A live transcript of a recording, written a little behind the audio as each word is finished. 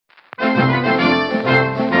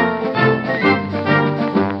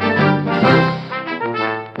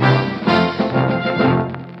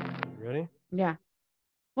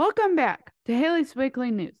Welcome back to Haley's Weekly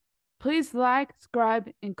News. Please like, subscribe,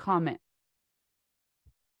 and comment.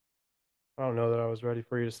 I don't know that I was ready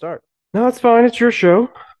for you to start. No, it's fine. It's your show.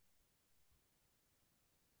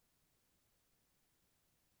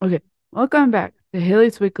 Okay, welcome back to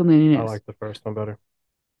Haley's Weekly I News. like the first one better.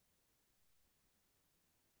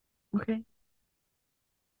 Okay,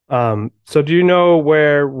 So do you know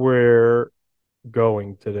where we're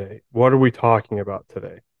going today? What are we talking about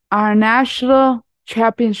today? our national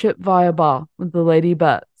championship volleyball with the Lady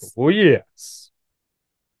Bucks. Well, yes.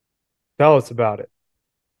 Tell us about it.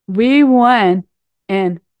 We won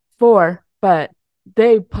in four, but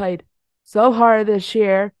they played so hard this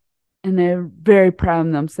year, and they're very proud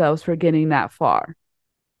of themselves for getting that far.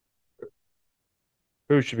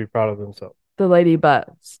 Who should be proud of themselves? The Lady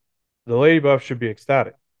Bucks. The Lady Buff should be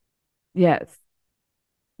ecstatic. Yes,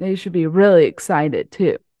 they should be really excited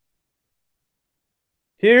too.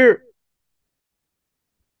 Here,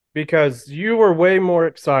 because you were way more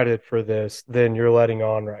excited for this than you're letting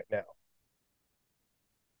on right now.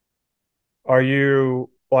 Are you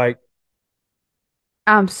like,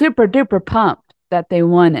 I'm super duper pumped that they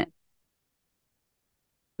won it.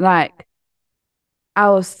 Like, I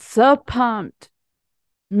was so pumped.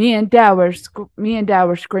 Me and Dad were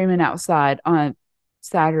screaming outside on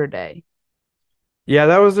Saturday. yeah,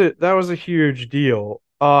 that was a huge deal.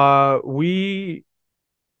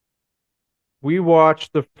 We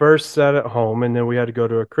watched the first set at home and then we had to go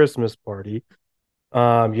to a Christmas party.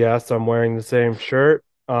 Yes, I'm wearing the same shirt.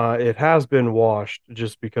 It has been washed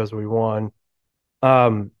just because we won.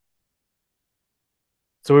 Um,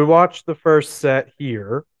 so we watched the first set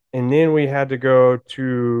here and then we had to go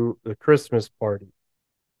to the Christmas party.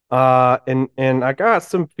 And I got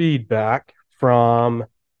some feedback from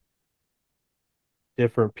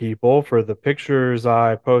different people for the pictures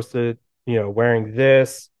I posted, wearing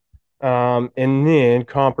this, and then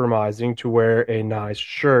compromising to wear a nice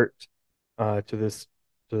shirt to this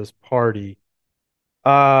party.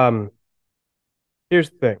 Um, Here's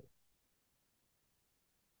the thing.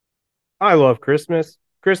 I love Christmas.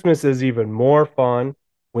 Christmas is even more fun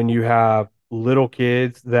when you have little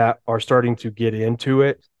kids that are starting to get into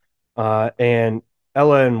it. And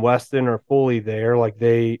Ella and Weston are fully there. Like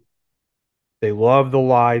they love the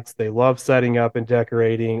lights, they love setting up and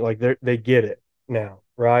decorating. Like they get it now,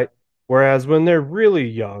 right? Whereas when they're really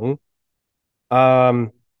young,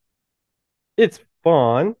 um, it's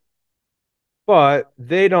fun, but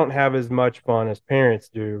they don't have as much fun as parents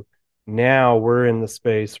do. Now we're in the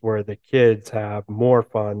space where the kids have more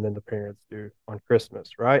fun than the parents do on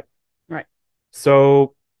Christmas, right? Right.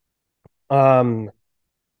 So, um,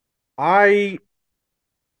 I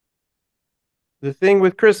the thing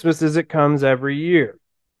with Christmas is it comes every year,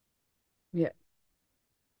 Yeah.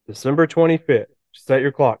 December 25th. Set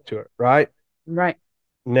your clock to it, right? Right.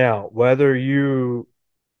 Now, whether you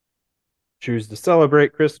choose to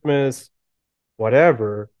celebrate Christmas,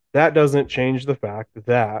 whatever, that doesn't change the fact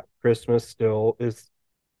that Christmas still is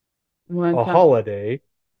One a come. holiday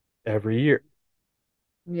every year.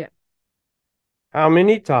 Yeah. How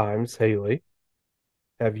many times, Haley,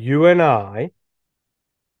 have you and I,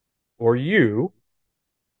 or you,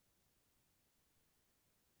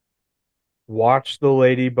 watched the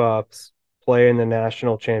Lady Buffs play in the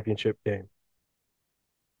national championship game?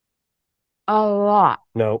 A lot.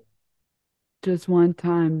 No, Just one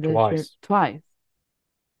time this year. twice. Twice.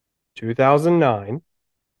 2009,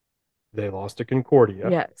 they lost to Concordia.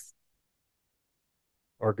 Yes.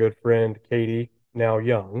 Our good friend Katie, now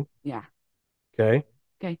young. Yeah. Okay.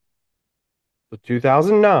 Okay. So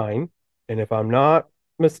 2009, and if I'm not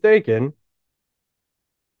mistaken,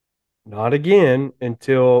 not again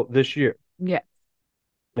until this year. Yeah.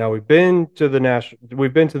 Now we've been to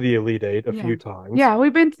the Elite Eight a Yeah. few times. Yeah.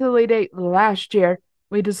 We've been to the Elite Eight last year.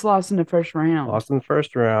 We just lost in the first round. Lost in the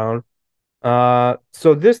first round.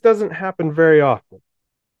 So this doesn't happen very often.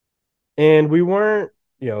 And we weren't,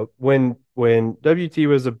 when WT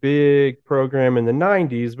was a big program in the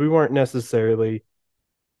 90s, we weren't necessarily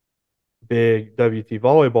big WT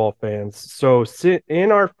volleyball fans. So sit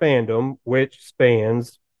in our fandom, which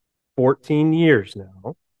spans 14 years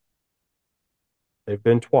now, they've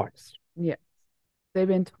been twice. Yeah. They've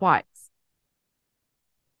been twice.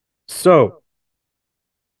 So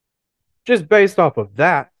just based off of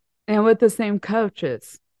that, And with the same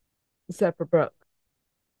coaches, except for Brooke.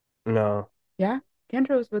 no. Yeah.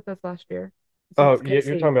 Kendra was with us last year. So Oh, was yeah, you're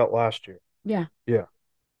Casey. talking about last year. Yeah. Yeah,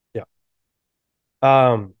 yeah.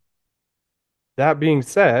 Um, that being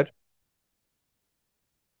said,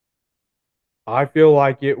 I feel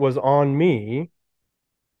like it was on me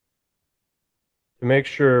to make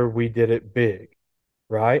sure we did it big,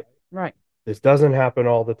 right? Right. This doesn't happen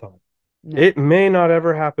all the time. No. It may not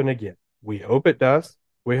ever happen again. We hope it does.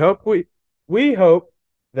 We hope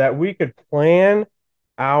that we could plan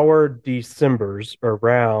our Decembers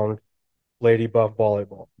around Lady Buff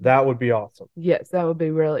volleyball. That would be awesome. Yes, that would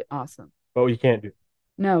be really awesome. But we can't do it.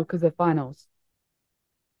 No, because the finals.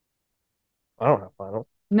 I don't have finals.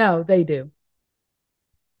 No, they do.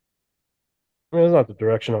 I mean, it's not the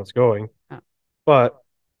direction I was going, Oh. but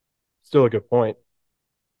still a good point.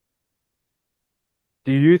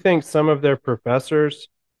 Do you think some of their professors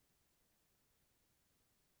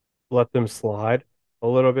let them slide a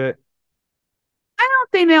little bit? I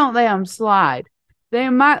don't think they don't let them slide. They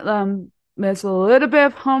might miss a little bit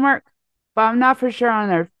of homework, but I'm not for sure on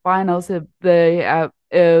their finals if their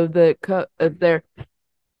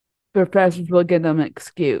professors will give them an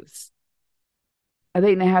excuse. I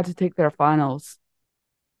think they have to take their finals.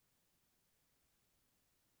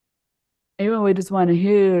 Even if we just won a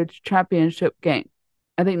huge championship game,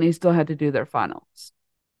 I think they still had to do their finals.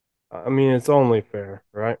 I mean, it's only fair,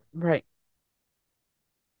 right? Right.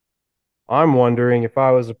 I'm wondering if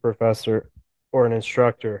I was a professor or an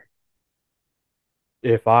instructor,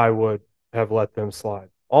 if I would have let them slide.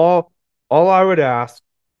 All I would ask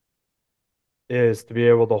is to be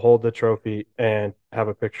able to hold the trophy and have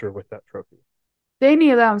a picture with that trophy. They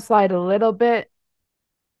need to let them slide a little bit,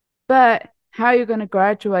 but how are you going to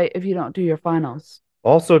graduate if you don't do your finals?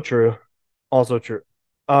 Also true. Also true.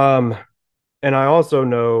 Um, and I also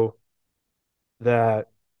know that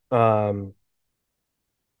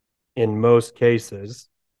in most cases,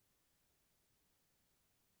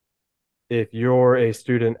 if you're a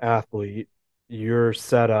student athlete, you're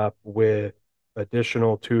set up with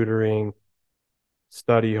additional tutoring,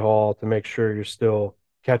 study hall to make sure you're still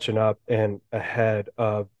catching up and ahead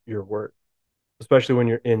of your work, especially when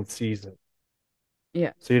you're in season,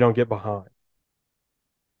 Yeah. so you don't get behind.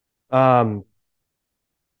 Um,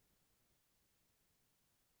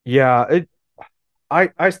 yeah,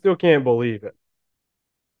 I still can't believe it.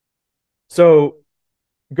 So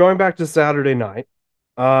going back to Saturday night,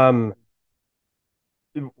 um,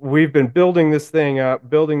 we've been building this thing up.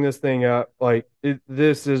 Like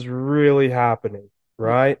this is really happening, Yeah.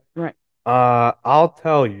 right? Right. I'll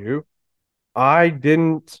tell you, I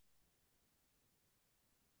didn't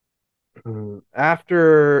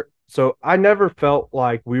so I never felt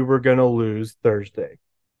like we were gonna lose Thursday.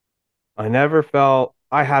 I never felt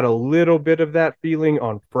I had a little bit of that feeling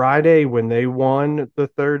on Friday when they won the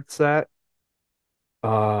third set.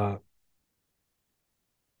 Uh,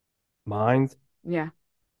 Mines? Yeah.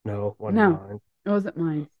 No, wasn't No, mine. it wasn't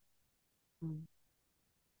mine. Um,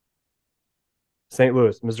 St.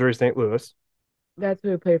 Louis, Missouri St. Louis That's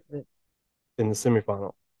who played for it. in the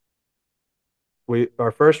semifinal.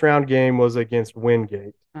 Our first round game was against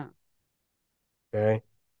Wingate. Oh, Okay.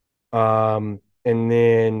 And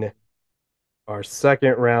then our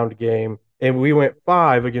second round game, and we went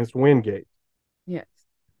 5 against Wingate. yes.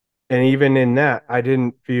 And even in that, I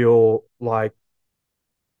didn't feel like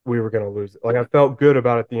we were going to lose it. Like I felt good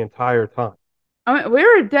about it the entire time. I mean, we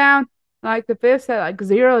were down like the fifth set, like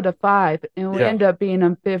 0-5, and we Yeah. ended up being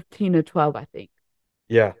on 15-12, I think.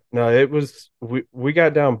 Yeah. No, it was we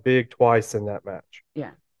got down big twice in that match.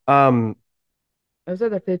 Yeah. Um, It was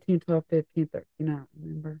either 15-12, 15-13, I don't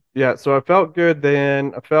remember. yeah, so I felt good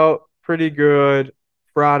then. I felt pretty good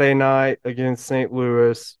Friday night against St.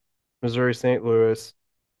 Louis, Missouri St. Louis.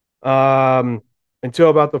 Um, until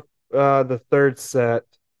about the third set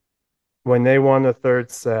when they won the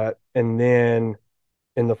third set, and then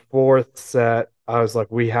in the fourth set, I was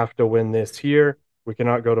like, we have to win this here. We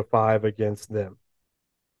cannot go to 5 against them.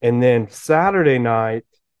 And then Saturday night,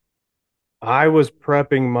 I was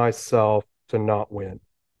prepping myself to not win.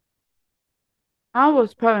 I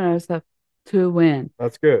was prepping myself to win.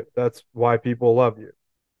 That's good. That's why people love you.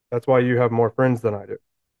 That's why you have more friends than I do.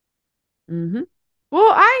 Hmm.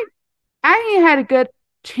 Well, I had a good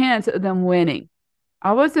chance of them winning.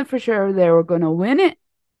 I wasn't for sure they were going to win it,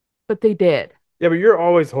 but they did. Yeah, but you're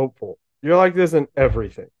always hopeful. You're like this in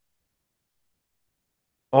everything.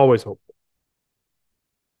 Always hopeful.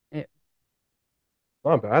 It,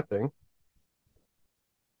 Not a bad thing.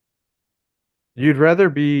 You'd rather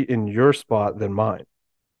be in your spot than mine.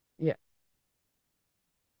 yeah.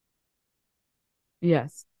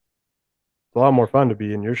 Yes. It's a lot more fun to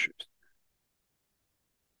be in your shoes.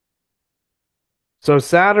 So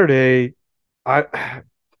Saturday, I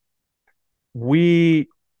we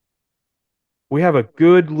we have a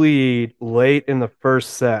good lead late in the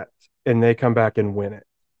first set, and they come back and win it.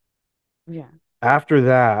 Yeah. After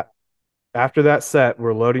that, after that set,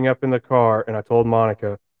 we're loading up in the car, and I told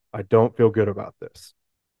Monica, I don't feel good about this.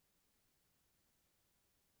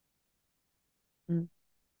 Mm.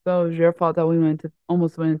 So it was your fault that we went to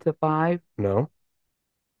almost went into five. No.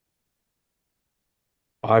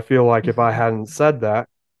 I feel like if I hadn't said that,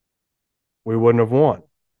 we wouldn't have won.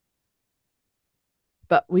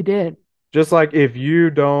 But we did. Just like if you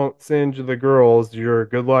don't send the girls your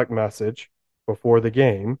good luck message before the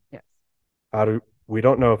game, Yes. how do we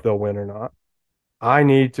don't know if they'll win or not. I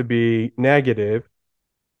need to be negative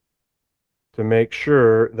to make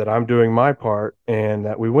sure that I'm doing my part and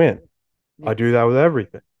that we win. I Yes. do that with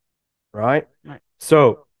everything, right? Right.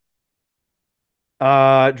 So,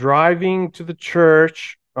 driving to the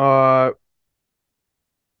church,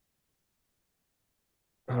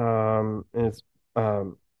 it's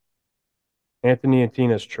um Anthony and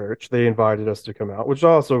Tina's church. They invited us to come out, which is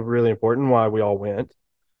also really important why we all went.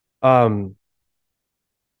 Um,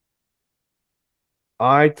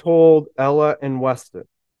 I told Ella and Weston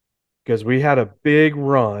because we had a big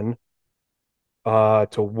run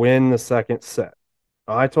to win the second set.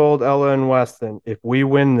 I told Ella and Weston, if we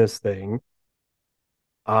win this thing,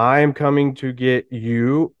 I'm coming to get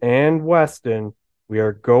you and Weston. We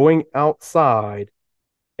are going outside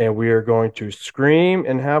and we are going to scream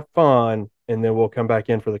and have fun, and then we'll come back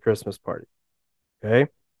in for the Christmas party. Okay.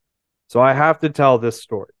 So I have to tell this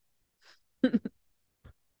story.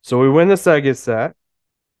 So we win the second set,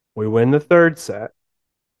 we win the third set,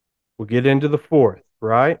 we get into the fourth,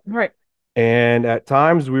 right? Right. And at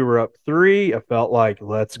times we were up three. I felt like,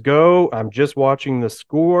 let's go. I'm just watching the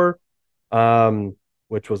score,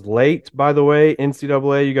 which was late, by the way.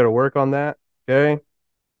 NCAA, you got to work on that. Okay.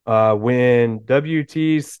 When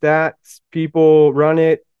WT's stats people run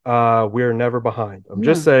it, we're never behind. I'm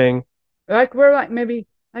just No. saying Like we're like maybe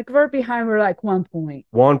like we're behind. We're like 1 point.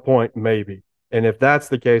 1 point, maybe. And if that's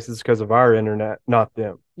the case, it's because of our internet, not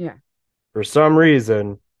them. Yeah. For some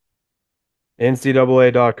reason,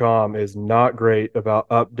 NCAA.com is not great about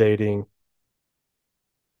updating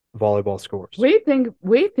volleyball scores. We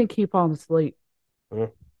think he fallen asleep.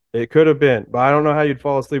 It could have been, but I don't know how you'd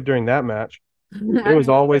fall asleep during that match. It was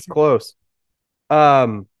always close.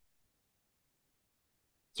 Um,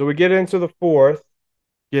 so we get into the fourth,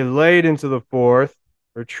 get late into the fourth.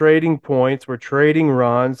 We're trading points, we're trading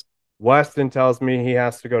runs. Weston tells me he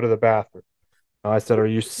has to go to the bathroom. I said, "Are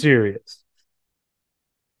you serious?"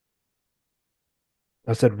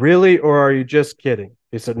 I said, "Really, or are you just kidding?"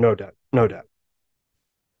 He said, "No, Dad, no, Dad."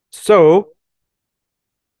 So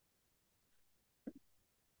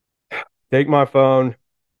take my phone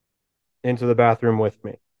into the bathroom with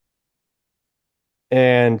me.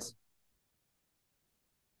 And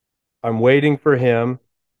I'm waiting for him.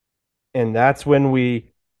 And that's when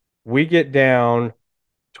we get down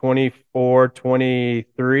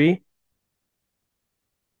 24-23,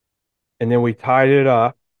 and then we tied it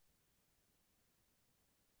up.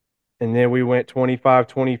 And then we went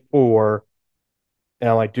 25-24. And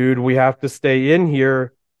I'm like, dude, we have to stay in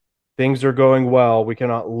here. Things are going well. We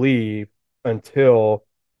cannot leave until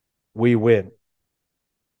we win.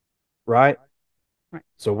 Right? Right.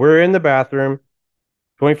 So we're in the bathroom,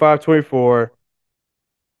 25-24.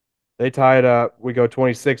 They tie it up. We go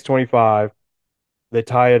 26-25. They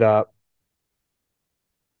tie it up.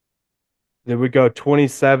 Then we go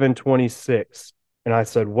 27-26. And I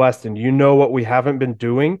said, Weston, you know what we haven't been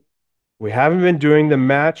doing? We haven't been doing the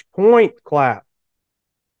match point clap.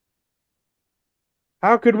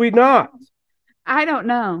 How could we not? I don't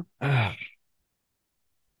know.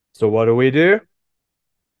 So what do?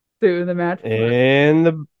 Do the match point.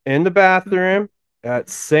 In the bathroom at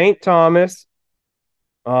St. Thomas,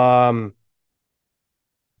 um,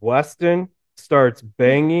 Weston starts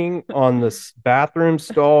banging on the bathroom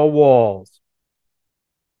stall walls.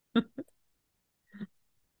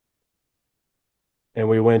 And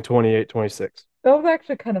we win 28-26. That was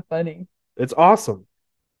actually kind of funny. It's awesome.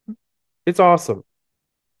 It's awesome.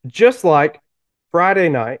 Just like Friday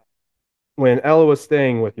night when Ella was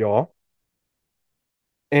staying with y'all,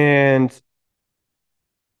 and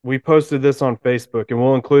we posted this on Facebook, and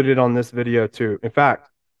we'll include it on this video too. In fact,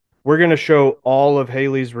 we're going to show all of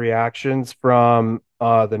Haley's reactions from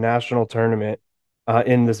the national tournament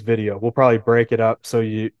in this video. We'll probably break it up so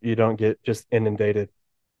you don't get just inundated.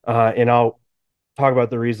 And I'll talk about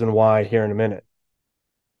the reason why here in a minute.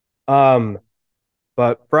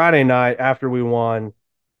 But Friday night after we won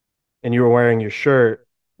and you were wearing your shirt,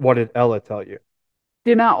 what did Ella tell you?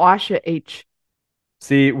 Do not wash it, H.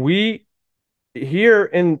 See, we here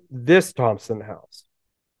in this Thompson house,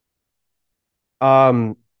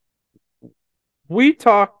 um, we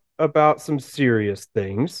talk about some serious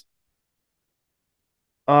things.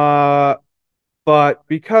 Uh, but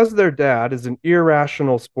because their dad is an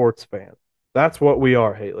irrational sports fan, that's what we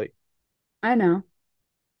are, Haley. I know.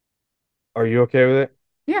 Are you okay with it?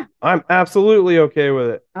 Yeah, I'm absolutely okay with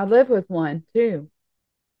it. I live with one too.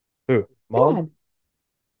 Who? Mom? Dad,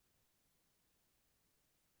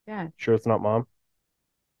 Dad. Sure it's not mom?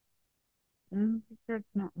 I'm sure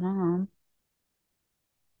it's not mom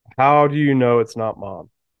How do you know it's not mom?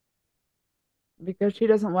 because she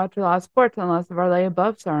doesn't watch a lot of sports unless our lay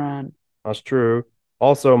buffs are on. That's true.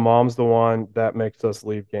 Also, mom's the one that makes us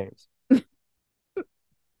leave games.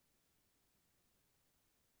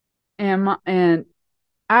 And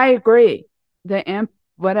I agree. The amp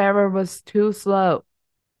whatever was too slow.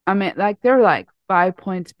 I mean, like they're like 5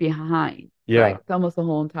 points behind, Yeah, like almost the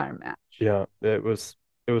whole entire match. yeah, it was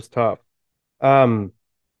tough. Um,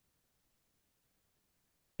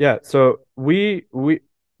 yeah, so we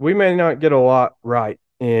may not get a lot right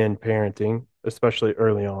in parenting, especially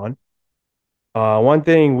early on. One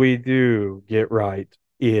thing we do get right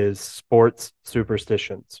is sports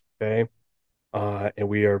superstitions, okay? And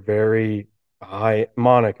we are very I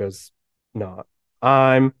Monica's not.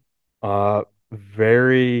 I'm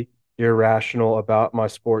very irrational about my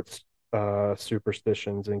sports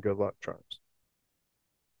superstitions and good luck charms.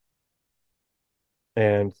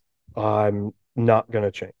 And I'm not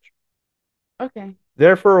gonna change. Okay.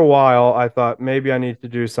 There for a while, I thought maybe I need to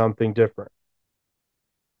do something different.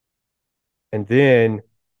 And then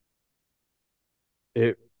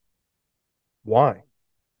it why?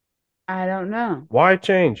 I don't know. Why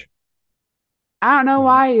change? I don't know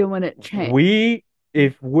why you wouldn't change. We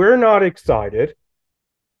if we're not excited,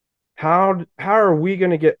 how are we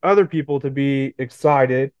going to get other people to be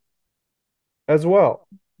excited as well?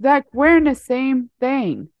 Like wearing the same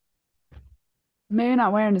thing. Maybe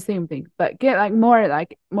not wearing the same thing, but get like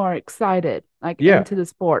more excited, like Yeah. into the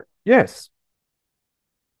sport. Yes.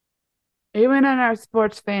 Even in our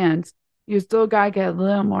sports fans, you still gotta get a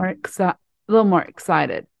little more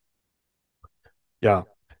excited. Yeah.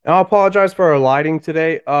 And I'll apologize for our lighting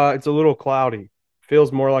today. It's a little cloudy.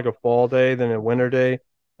 Feels more like a fall day than a winter day.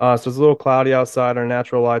 So it's a little cloudy outside. Our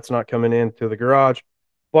natural light's not coming into the garage,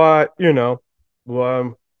 but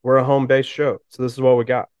we're a home-based show, so this is what we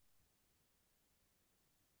got.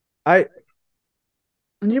 I,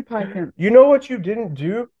 And you probably can you know what you didn't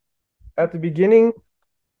do at the beginning?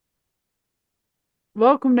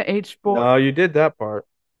 welcome to H Sport. No, you did that part.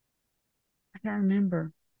 I can't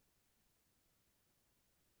remember.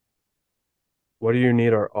 What do you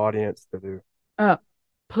need our audience to do? Oh,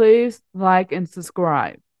 please like and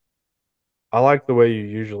subscribe. I like the way you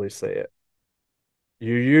usually say it.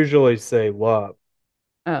 You usually say love.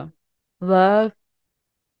 Oh, love,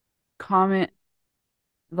 comment,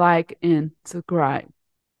 like, and subscribe.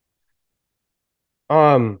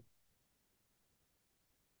 Um,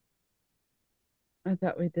 I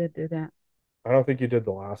thought we did do that. I don't think you did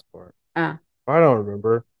the last part. Ah, I don't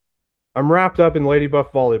remember. I'm wrapped up in Lady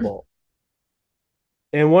Buff volleyball.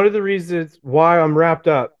 And one of the reasons why I'm wrapped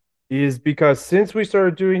up is because since we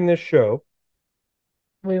started doing this show,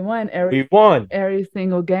 we won we won. every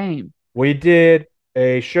single game. We did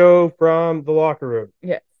a show from the locker room.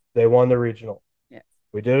 Yes, They won the regional. yes.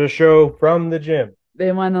 We did a show from the gym,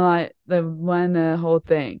 They won they won the whole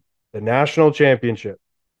thing. the national championship.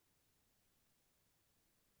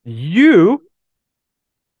 You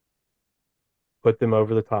put them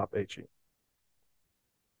over the top, HE.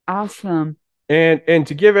 Awesome. And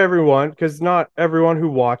to give everyone, because not everyone who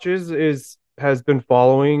watches has been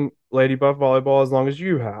following Lady Buff volleyball as long as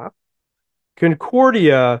you have.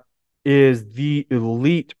 Concordia is the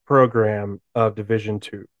elite program of Division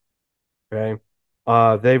Two. Okay,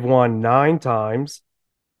 they've won 9 times.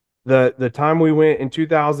 The time we went in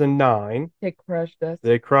 2009, They crushed us.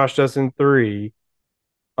 they crushed us in three.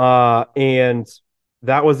 And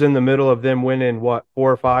that was in the middle of them winning what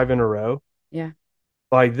 4 or 5 in a row. Yeah.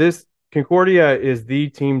 Like this, Concordia is the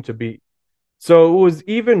team to beat. So it was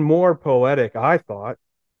even more poetic, I thought,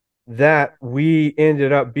 that we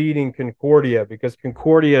ended up beating Concordia because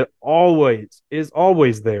Concordia always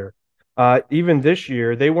there. Even this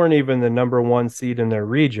year, they weren't even the number one seed in their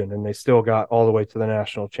region, and they still got all the way to the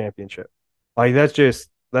national championship. Like that's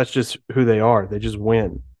just who they are. They just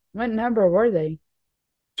win. What number were they?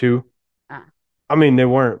 2. Ah, I mean, they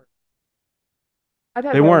weren't I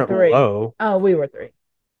thought they they were weren't three. low. Oh, we were three.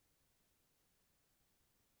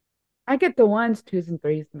 I get the ones, twos, and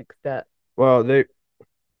threes mixed up. Well, it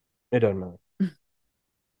doesn't matter.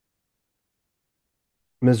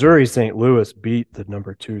 Missouri St. Louis beat the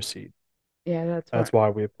number 2 seed. Yeah, That's why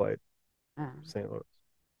we played Ah. St. Louis.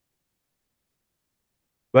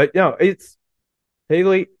 But no, it's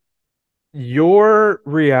Haley, your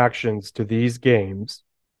reactions to these games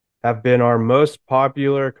have been our most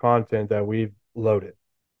popular content that we've loaded.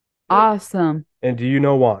 Awesome. And do you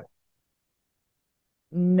know why?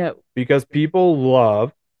 No. because people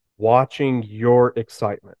love watching your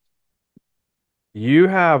excitement. You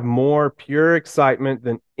have more pure excitement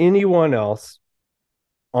than anyone else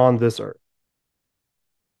on this earth.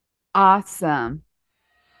 Awesome.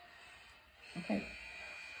 Okay.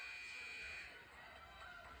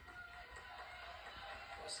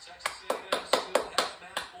 West Texas A&M still has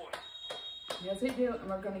match point. Yes, they do, and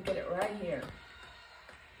we're going to get it right here.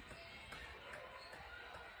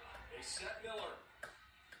 They set Miller.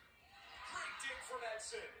 Great dig from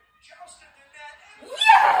Edson. Jousted the net.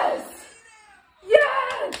 Yes!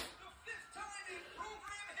 Yes! The fifth time in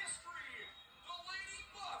program history, the Lady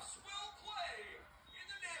Buffs will play in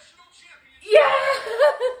the national championship. Yes!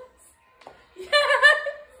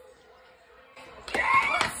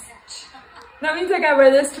 Yes! That means I gotta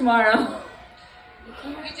wear this tomorrow.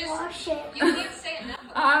 You just wash it. You can't say enough.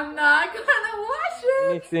 I'm not gonna wash it.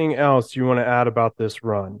 Anything else you want to add about this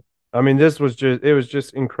run? I mean, it was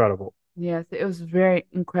just incredible. Yes, it was very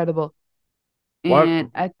incredible. What-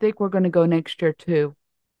 And I think we're gonna go next year too.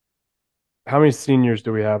 How many seniors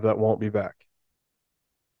do we have that won't be back?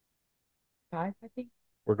 5, I think.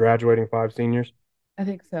 We're graduating 5 seniors. I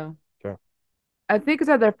think so. Okay. I think it's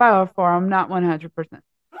either 5 or 4. I'm not 100%.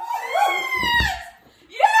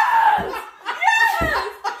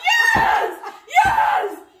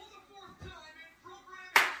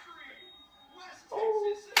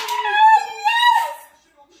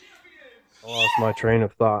 I lost my train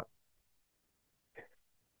of thought.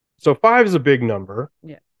 So 5 is a big number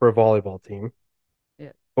for a volleyball team.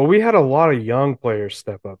 Yeah. But we had a lot of young players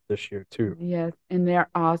step up this year too. Yes, and they're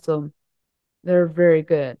awesome. They're very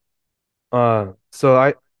good. So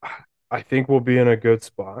I think we'll be in a good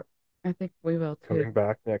spot I think we will coming too.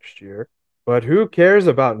 back next year. But who cares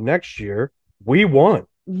about next year? We won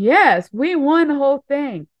Yes, we won the whole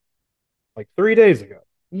thing. like 3 days ago.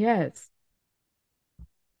 Yes.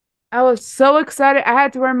 I was so excited. I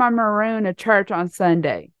had to wear my maroon to church on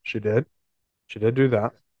Sunday. She did. She did do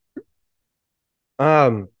that.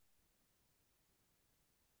 Um,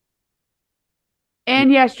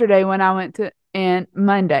 And yesterday when I went to, and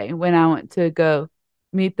Monday when I went to go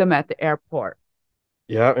meet them at the airport.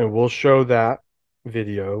 yeah, and we'll show that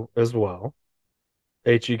video as well.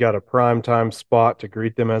 HE got a prime time spot to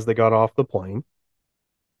greet them as they got off the plane.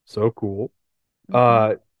 So cool.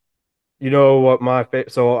 Mhm. You know what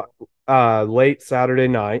late Saturday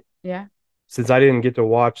night, Yeah. since I didn't get to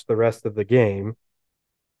watch the rest of the game,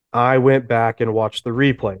 I went back and watched the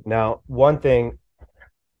replay. Now, one thing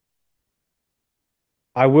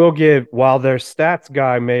I will give, while their stats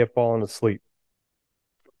guy may have fallen asleep,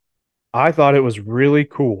 I thought it was really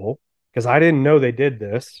cool because I didn't know they did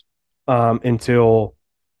this until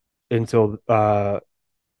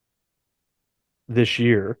this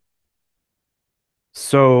year.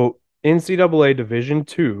 So NCAA Division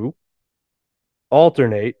II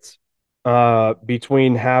alternates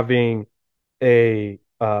between having a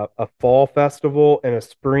fall festival and a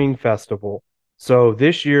spring festival. So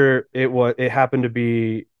this year it happened to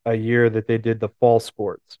be a year that they did the fall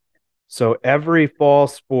sports. So every fall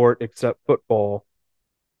sport except football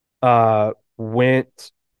was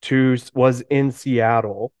in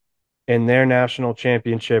Seattle, and their national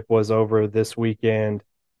championship was over this weekend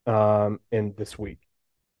and this week.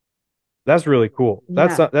 That's really cool.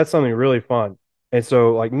 Yeah. That's something really fun. And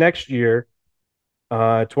so like next year,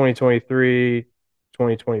 2023,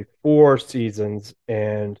 2024 seasons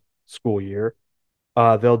and school year,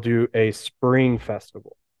 they'll do a spring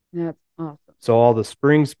festival. That's awesome. So all the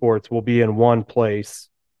spring sports will be in one place,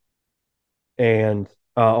 and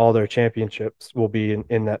all their championships will be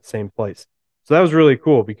in that same place. So that was really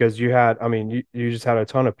cool because you just had a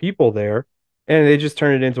ton of people there, and they just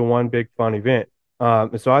turned it into one big fun event.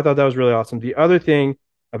 And so I thought that was really awesome. The other thing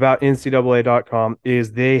about NCAA.com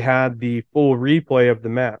is they had the full replay of the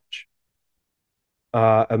match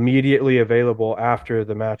immediately available after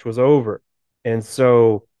the match was over. And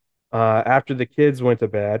so after the kids went to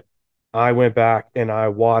bed, I went back and I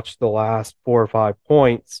watched the last 4 or 5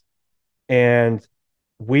 points, and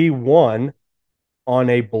we won on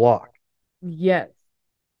a block. Yes.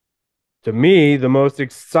 To me, the most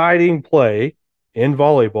exciting play in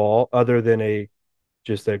volleyball, other than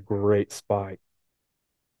just a great spike,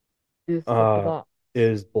 It's the block.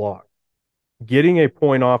 is block. Getting a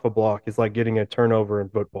point off a block is like getting a turnover in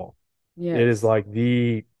football. Yes. It is like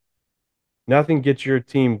nothing gets your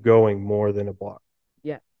team going more than a block.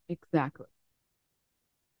 Yeah, exactly.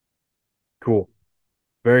 Cool.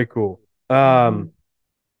 Very cool. Mhm.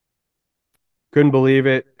 Couldn't believe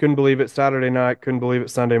it. Couldn't believe it Saturday night. Couldn't believe it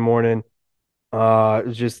Sunday morning. It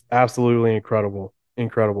was just absolutely incredible.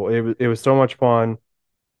 Incredible. It was so much fun.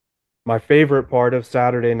 My favorite part of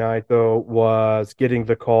Saturday night, though, was getting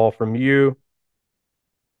the call from you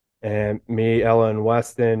and me, Ella, and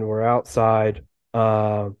Weston were outside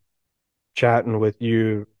chatting with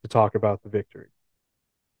you to talk about the victory.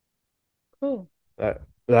 Cool. That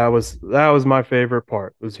was my favorite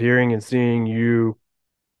part, was hearing and seeing you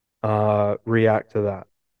react to that.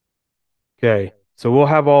 Okay, so we'll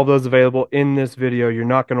have all those available in this video. You're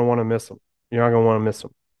not going to want to miss them. You're not going to want to miss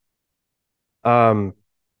them.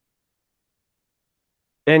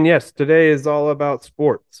 And yes, today is all about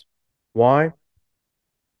sports. Why?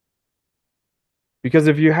 Because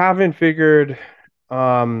if you haven't figured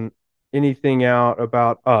anything out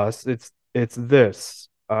about us, it's this.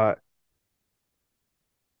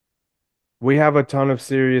 We have a ton of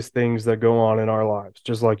serious things that go on in our lives,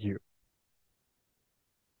 just like you.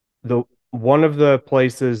 The one of the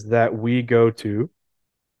places that we go to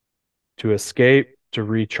escape, to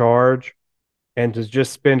recharge, and to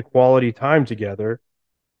just spend quality time together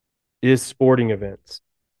is sporting events,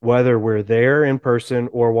 whether we're there in person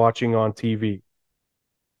or watching on TV.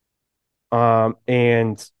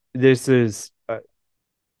 And this is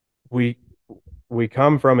we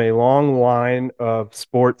come from a long line of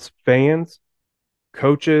sports fans,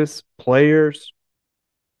 coaches, players.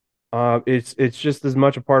 It's just as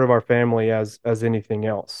much a part of our family as anything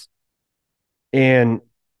else. And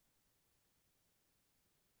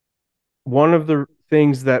one of the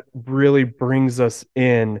things that really brings us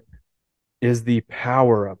in is the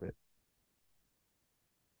power of it.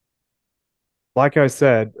 Like I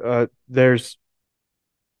said, there's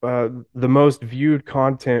the most viewed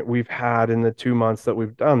content we've had in the 2 months that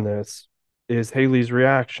we've done this is Haley's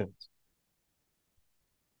reactions.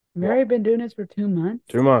 We've already been doing this for 2 months.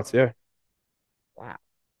 2 months, yeah. Wow.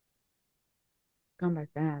 Gone by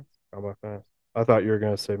fast. How about that? I thought you were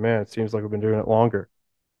going to say, man, it seems like we've been doing it longer.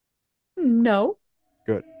 No.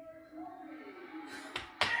 Good.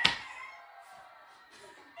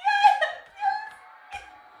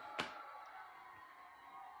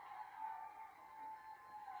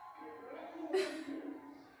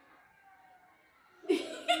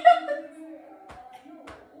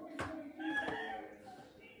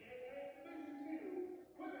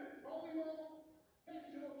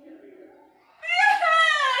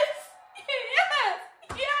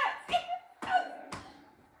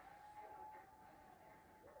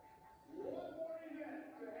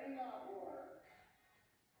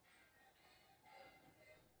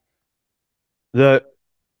 The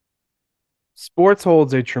sports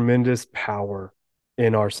holds a tremendous power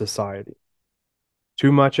in our society.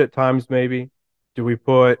 Too much at times, maybe. Do we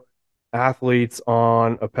put athletes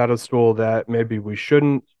on a pedestal that maybe we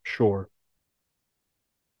shouldn't? Sure.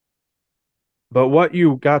 But what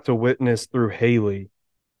you got to witness through Haley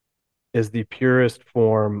is the purest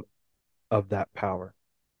form of that power.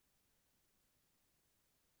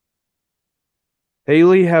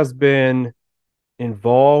 Haley has been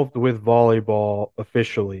involved with volleyball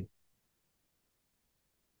officially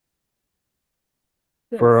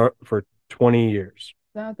for 20 years.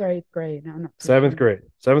 7th or 8th grade. No, not Seventh grade.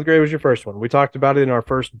 Seventh grade was your first one. We talked about it in our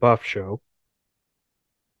first Buff show.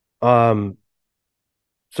 So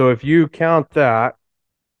if you count that,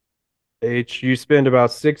 you spend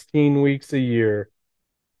about 16 weeks a year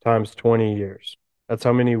times 20 years. That's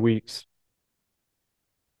how many weeks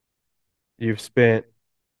you've spent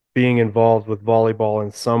being involved with volleyball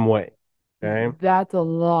in some way. Okay. That's a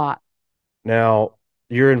lot. Now,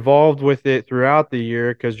 you're involved with it throughout the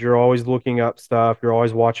year because you're always looking up stuff. You're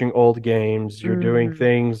always watching old games. You're doing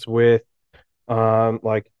things with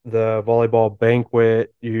like the volleyball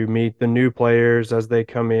banquet. You meet the new players as they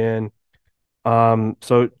come in.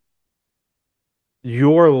 So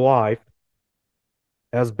your life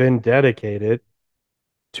has been dedicated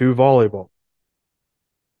to volleyball.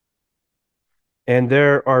 And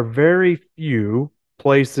there are very few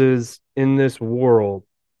places in this world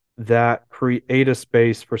that create a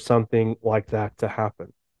space for something like that to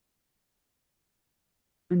happen.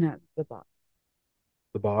 And that's the box.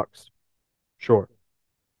 The box, sure.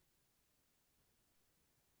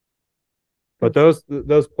 But those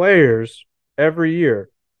players every year,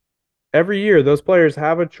 those players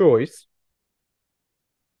have a choice,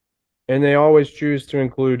 and they always choose to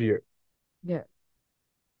include you. Yeah.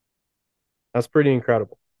 That's pretty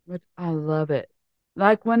incredible. But I love it.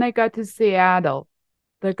 Like when they got to Seattle,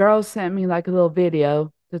 the girls sent me like a little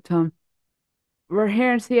video to tell them, we're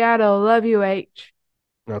here in Seattle. Love you, H.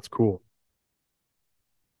 That's cool.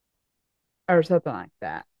 Or something like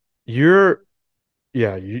that. You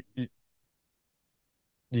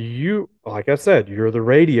like I said, you're the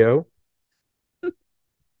radio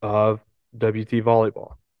of WT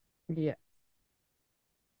volleyball. Yeah.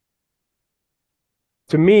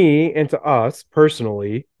 to me and to us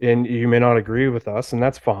personally, and you may not agree with us, and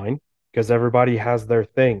that's fine because everybody has their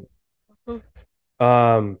thing.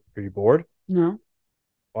 Are you bored? No,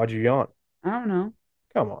 Why'd you yawn? I don't know.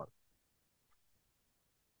 Come on.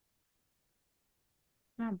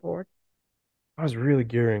 I'm not bored. I was really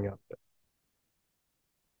gearing up.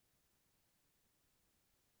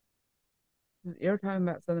 You were talking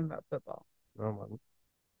about something about football, Oh,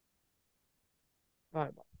 my.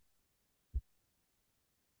 volleyball.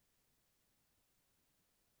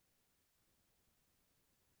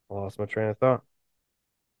 I lost my train of thought.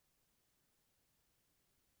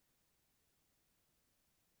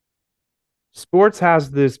 Sports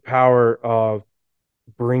has this power of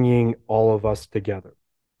bringing all of us together.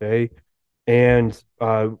 Okay. And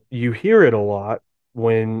you hear it a lot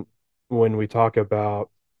when we talk about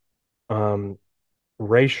um,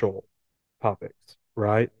 racial topics,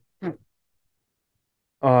 right?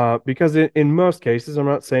 Because in most cases, I'm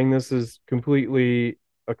not saying this is completely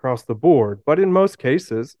across the board, but in most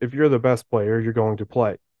cases, if you're the best player, you're going to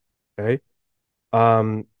play. Okay.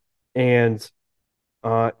 Um, and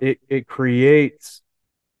it creates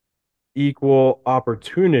equal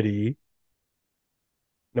opportunity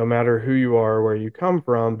no matter who you are or where you come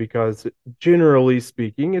from, because generally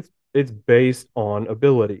speaking, it's based on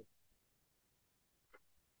ability.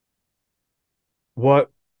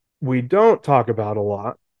 What we don't talk about a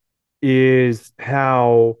lot is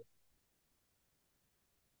how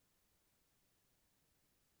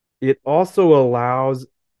it also allows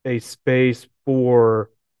a space for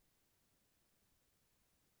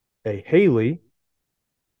a Haley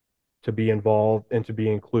to be involved and to be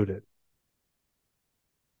included.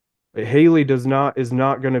 Haley is not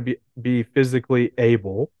going to be physically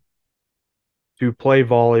able to play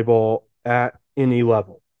volleyball at any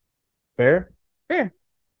level. Fair? Fair.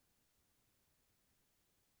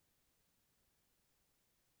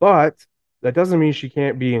 But that doesn't mean she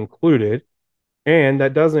can't be included, and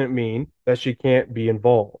that doesn't mean that she can't be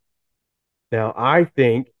involved. Now, I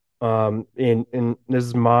think, in this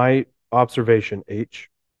is my observation, H,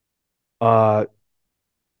 uh,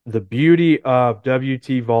 the beauty of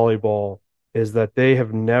WT volleyball is that they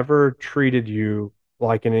have never treated you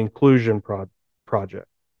like an inclusion project.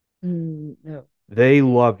 No. They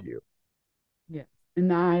love you. Yes.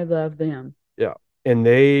 And I love them. Yeah. And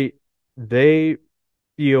they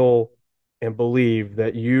feel and believe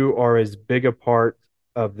that you are as big a part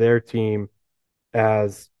of their team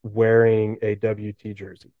as wearing a WT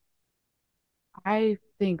jersey. I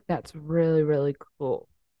think that's really, really cool.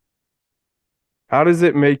 How does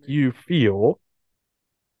it make you feel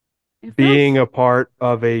It being feels, a part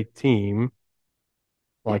of a team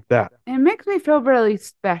like that? it makes me feel really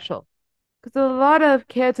special because a lot of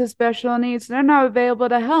kids with special needs, they're not available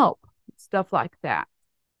to help, stuff like that.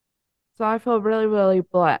 So I feel really, really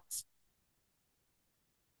blessed.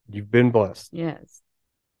 You've been blessed. Yes.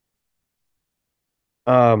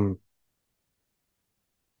 Um,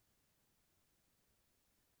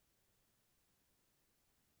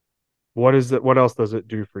 what is it? What else does it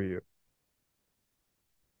do for you?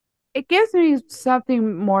 It gives me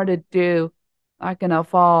something more to do, like in the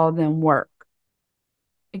fall, than work.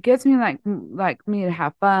 It gives me like me to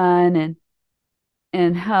have fun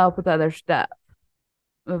and help with other stuff,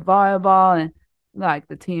 with volleyball and like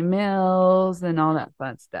the team meals and all that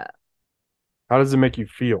fun stuff. How does it make you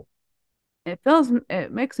feel?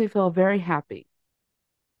 It makes me feel very happy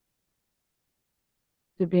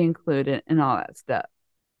to be included in all that stuff.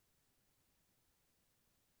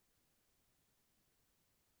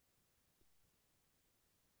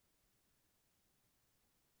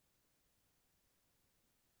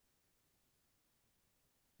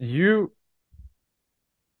 You,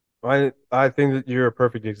 I think that you're a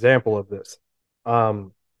perfect example of this.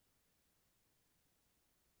 Um,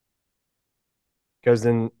 because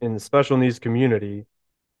in the special needs community,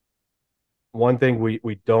 one thing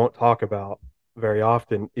we don't talk about very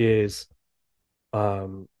often is,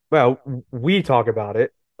 well, we talk about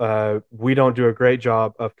it. We don't do a great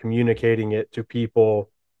job of communicating it to people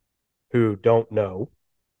who don't know.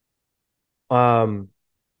 Um,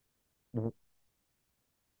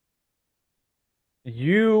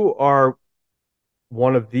 you are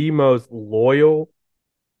one of the most loyal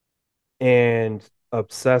and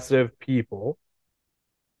obsessive people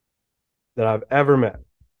that I've ever met.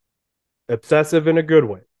 Obsessive in a good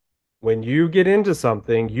way. When you get into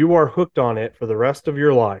something, you are hooked on it for the rest of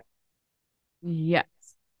your life. Yes,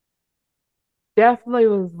 definitely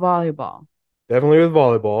with volleyball. Definitely with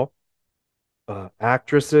volleyball,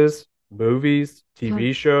 actresses, movies,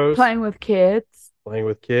 TV shows, Playing with kids. playing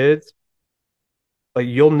with kids. Like,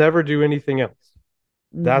 you'll never do anything else.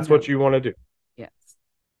 That's No. what you want to do. Yes.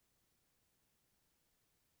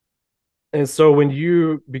 And so when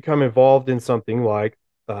you become involved in something like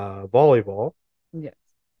volleyball, Yes.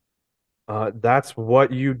 that's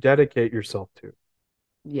what you dedicate yourself to.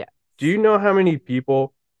 Yes. Do you know how many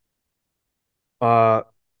people uh,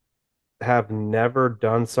 have never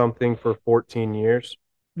done something for 14 years?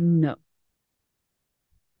 No.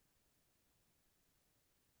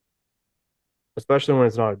 Especially when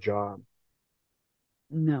it's not a job.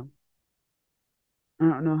 No. I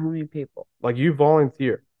don't know how many people. Like you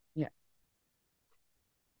volunteer. Yeah.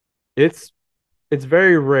 It's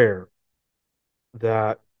very rare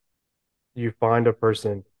that you find a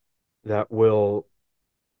person that will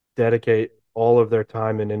dedicate all of their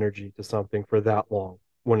time and energy to something for that long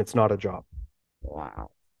when it's not a job.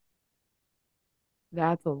 Wow.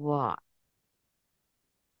 That's a lot.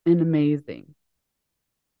 And amazing.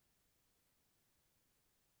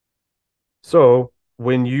 So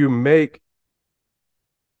when you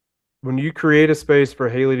create a space for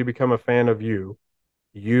Haley to become a fan of you,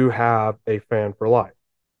 you have a fan for life.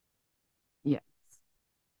 Yes.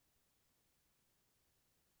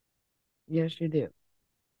 Yes, you do.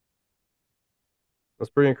 That's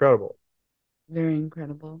pretty incredible. Very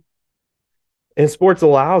incredible. And sports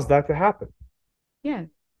allows that to happen. Yes.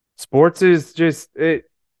 Sports is just it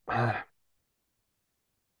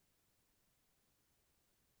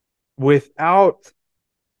without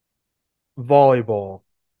volleyball,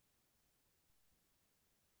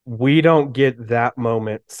 we don't get that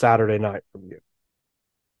moment Saturday night from you.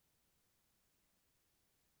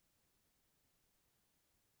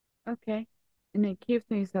 Okay. And it keeps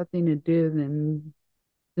me something to do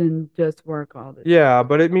than just work all the time. Yeah,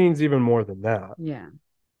 but it means even more than that Yeah.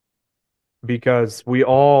 because we're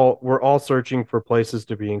all searching for places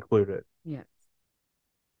to be included Yes.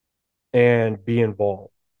 and be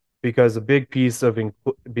involved because a big piece of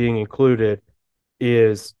being included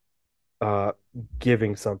is uh,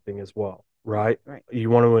 giving something as well, right? Right. You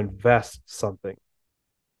want to invest something,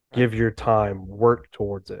 Right. give your time, work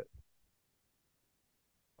towards it.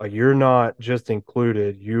 Like you're not just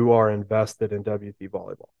included, you are invested in WT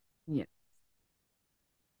volleyball. Yeah.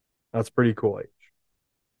 That's pretty cool, H.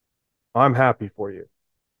 I'm happy for you.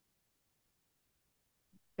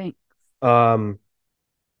 Thanks.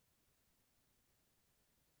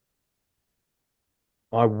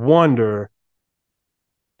 I wonder,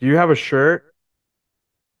 do you have a shirt?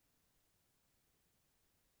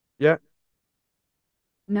 Yeah.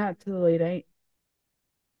 Not to the late 8.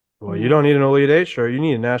 Well, you don't need an Elite Eight shirt. You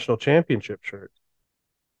need a national championship shirt.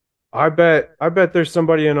 I bet there's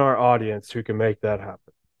somebody in our audience who can make that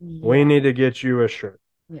happen. We Yeah. need to get you a shirt.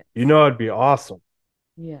 Yes. You know it'd be awesome.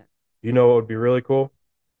 Yeah. You know what would be really cool?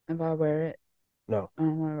 If I wear it No.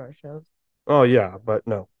 on one of our shows, Oh yeah, but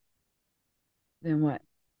no. then what?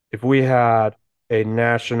 If we had a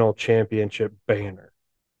national championship banner,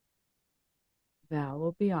 That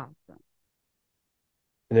will be awesome.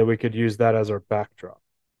 and then we could use that as our backdrop.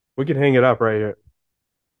 We could hang it up right here.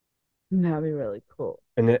 That'd be really cool.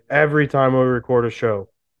 And then every time we record a show,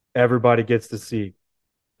 everybody gets to see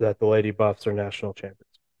that the Lady Buffs are national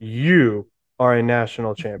champions. You are a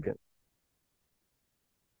national champion.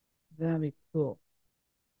 That'd be cool.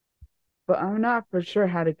 But I'm not for sure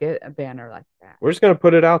how to get a banner like that. We're just going to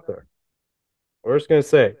put it out there. We're just going to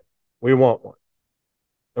say, we want one.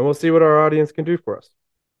 And we'll see what our audience can do for us.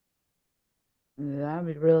 That'd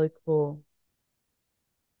be really cool.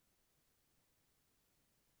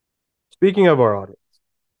 Speaking of our audience,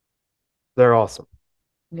 they're awesome.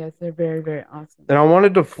 Yes, they're very, very awesome. And I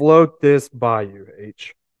wanted to float this by you,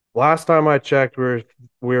 H. Last time I checked, we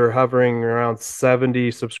were hovering around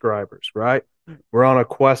 70 subscribers, right? We're on a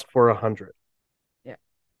quest for 100. Yeah.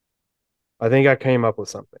 I think I came up with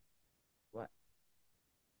something. What?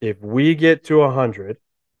 If we get to 100,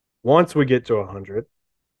 once we get to 100,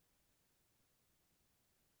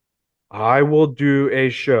 I will do a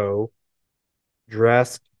show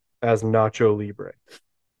dressed as Nacho Libre.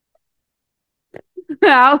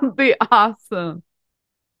 That would be awesome.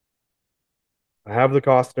 I have the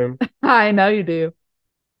costume. I know you do.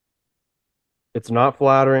 It's not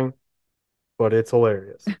flattering, but it's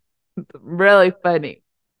hilarious. It's really funny.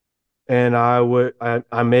 And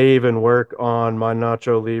I may even work on my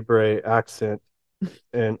Nacho Libre accent.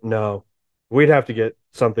 And no, we'd have to get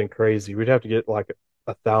something crazy. We'd have to get like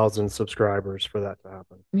 1,000 subscribers for that to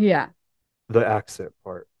happen. Yeah. The accent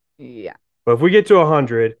part. Yeah. But if we get to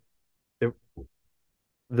 100,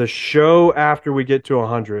 the show after we get to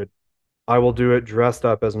 100, I will do it dressed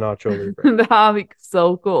up as Nacho Libre. That'd be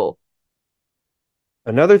so cool.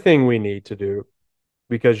 Another thing we need to do,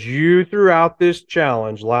 because you threw out this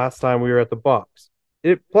challenge last time we were at the box.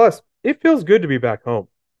 It feels good to be back home.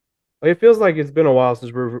 It feels like it's been a while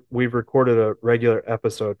since we've recorded a regular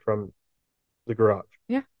episode from the garage.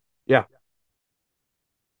 Yeah. Yeah.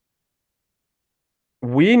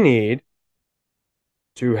 We need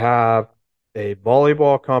to have a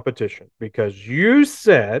volleyball competition because you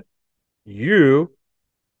said you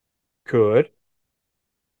could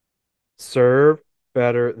serve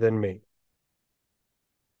better than me.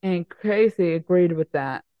 And Casey agreed with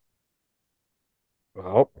that.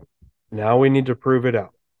 Well, now we need to prove it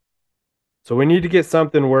out. So we need to get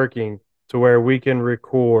something working to where we can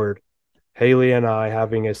record Haley and I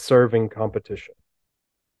having a serving competition.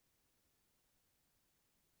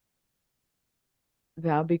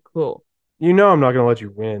 That'll be cool. You know I'm not going to let you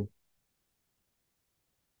win.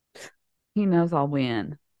 He knows I'll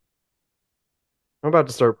win. I'm about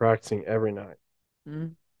to start practicing every night.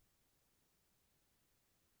 Mm.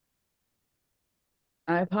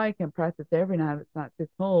 I probably can practice every night if it's not too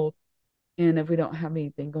cold. And if we don't have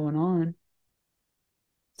anything going on.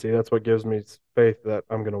 See, that's what gives me faith that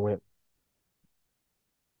I'm going to win.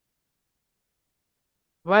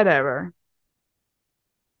 Whatever.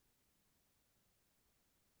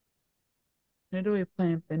 Who do we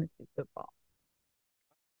play in fantasy football?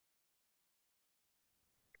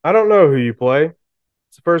 I don't know who you play.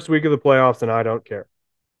 It's the first week of the playoffs, and I don't care.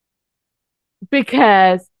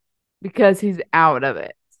 Because he's out of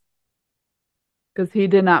it. Because he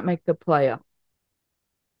did not make the playoff.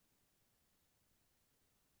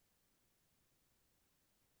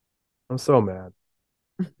 I'm so mad.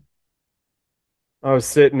 I was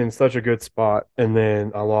sitting in such a good spot, and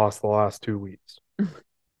then I lost the last 2 weeks.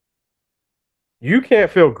 You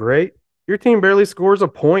can't feel great. Your team barely scores a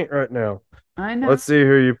point right now. I know. Let's see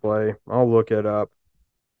who you play. I'll look it up.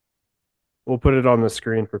 We'll put it on the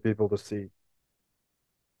screen for people to see.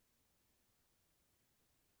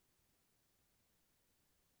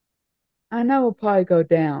 I know we'll probably go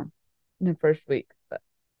down in the first week, but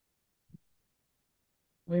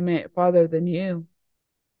we made it farther than you.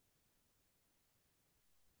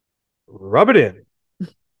 Rub it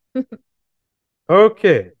in.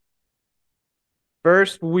 Okay.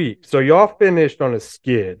 First week. So y'all finished on a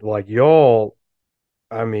skid. Like y'all,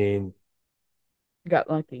 I mean, Got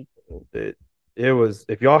lucky. it was,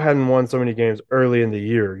 if y'all hadn't won so many games early in the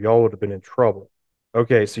year, y'all would have been in trouble.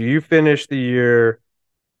 Okay, so you finished the year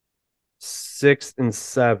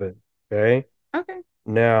 6-7. Okay. Okay.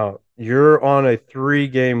 Now you're on a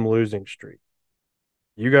 3-game losing streak.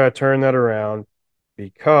 You got to turn that around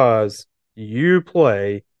because you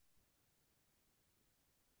play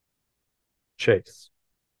Chase.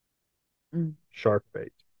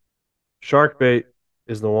 Sharkbait. Sharkbait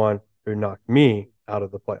is the one who knocked me out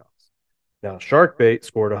of the playoffs. Now, Sharkbait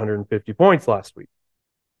scored 150 points last week.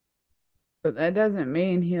 But that doesn't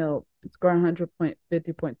mean he'll score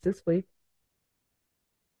 150 points this week.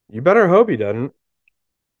 You better hope he doesn't.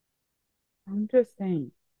 I'm just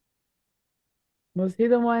saying. Was he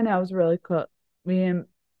the one that was really close? Me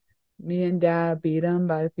and Dad beat him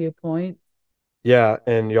by a few points. Yeah,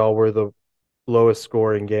 and y'all were the lowest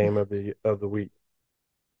scoring game of the week.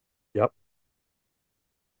 Yep.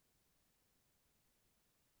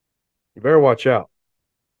 You better watch out.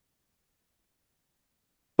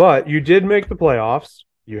 But you did make the playoffs.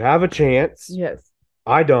 You have a chance. Yes.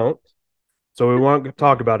 I don't. So we won't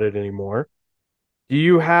talk about it anymore.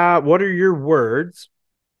 What are your words?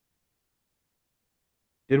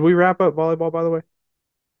 Did we wrap up volleyball, by the way?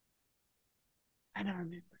 I don't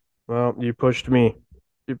remember. Well, you pushed me.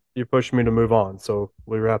 You pushed me to move on, so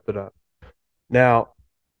we wrapped it up. Now,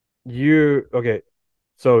 okay.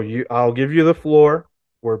 So I'll give you the floor.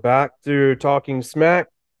 We're back to talking smack.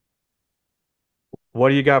 What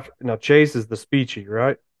do you got? Now, Chase is the speechy,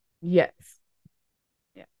 right? Yes.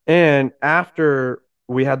 Yeah. And after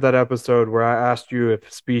we had that episode where I asked you if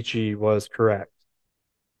speechy was correct,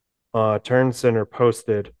 Turn Center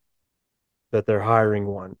posted that they're hiring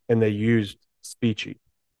one, and they used speechy.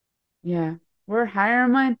 Yeah. We're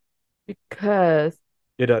hiring one because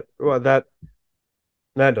well, that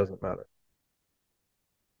doesn't matter.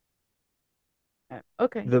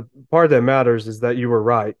 Okay. The part that matters is that you were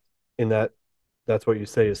right in that's what you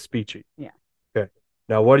say is speechy. Yeah. Okay.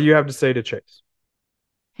 Now, what do you have to say to Chase?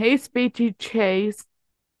 Hey, Speechy Chase.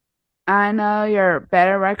 I know you're a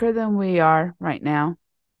better record than we are right now.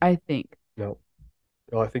 I think. No.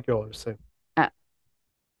 Well, I think y'all are the same.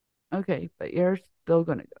 Okay, but you're still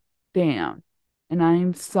gonna go down. And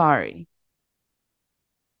I'm sorry.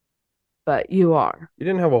 But you are. You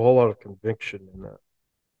didn't have a whole lot of conviction in that.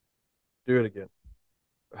 Do it again.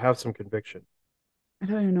 Have some conviction. I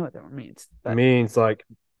don't even know what that means. It But means like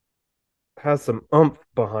has some oomph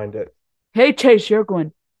behind it. hey, Chase, you're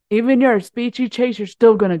going Even your speechy chaser's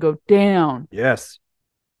still gonna go down. Yes.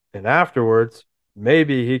 And afterwards,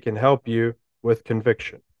 maybe he can help you with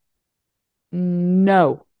conviction.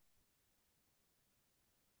 No.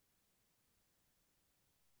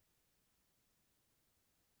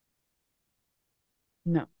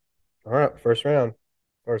 No. All right, first round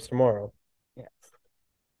starts tomorrow. Yes.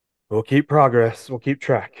 We'll keep progress. We'll keep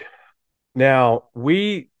track. Now,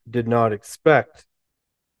 we did not expect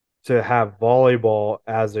to have volleyball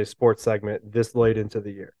as a sports segment this late into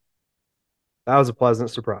the year. That was a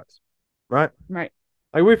pleasant surprise, right? Right.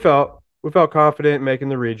 Like we felt confident making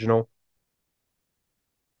the regional.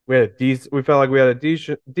 We felt like we had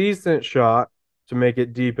a decent shot to make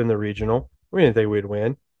it deep in the regional. We didn't think we'd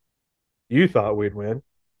win. You thought we'd win.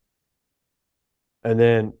 And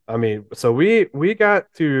then, I mean, so we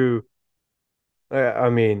got to I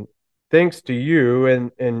mean, thanks to you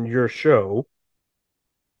and your show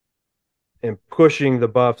and pushing the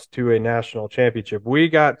Buffs to a national championship, we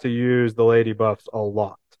got to use the Lady Buffs a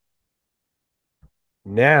lot.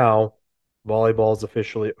 Now, volleyball is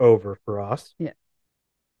officially over for us. Yeah.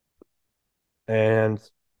 And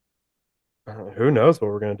who knows what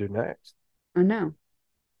we're going to do next? I know.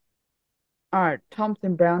 All right,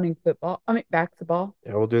 Thompson Browning basketball.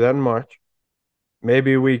 Yeah, we'll do that in March.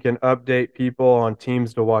 Maybe we can update people on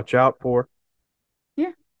teams to watch out for.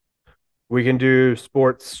 Yeah. We can do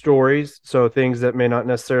sports stories, so things that may not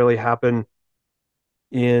necessarily happen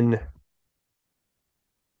in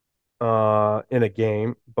a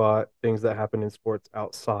game, but things that happen in sports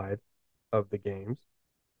outside of the games.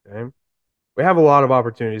 Okay. We have a lot of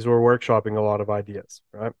opportunities. We're workshopping a lot of ideas,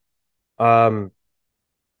 right?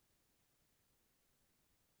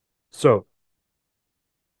 So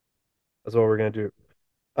that's what we're gonna do.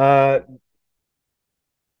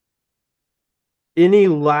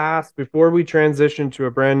 Before we transition to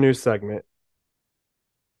a brand new segment,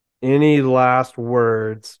 any last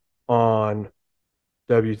words on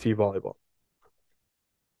WT volleyball?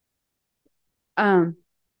 I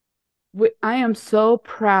am so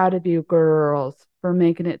proud of you girls for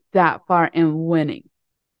making it that far and winning.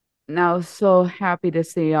 And I was so happy to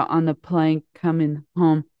see you on the plane coming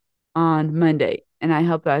home on Monday. And I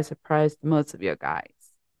hope I surprised most of you guys.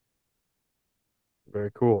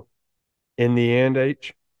 Very cool. In the end,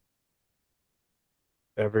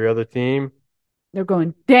 every other team, They're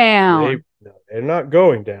going down. they're not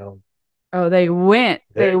going down. Oh, they went.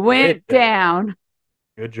 They went down.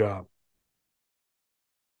 Good job.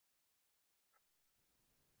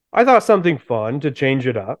 I thought something fun to change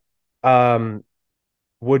it up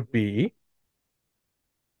would be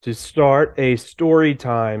to start a story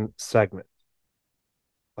time segment,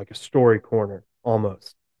 like a story corner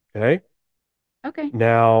almost. Okay. Okay.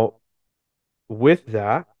 Now, with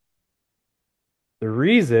that, the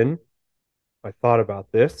reason I thought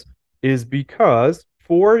about this is because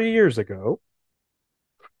 4 years ago,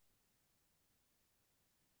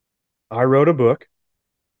 I wrote a book.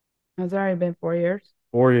 It's already been 4 years.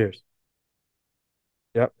 4 years.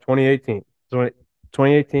 Yep, 2018.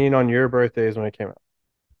 2018 on your birthday is when it came out.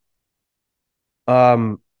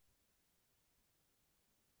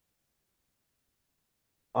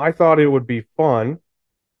 I thought it would be fun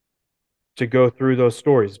to go through those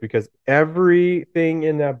stories because everything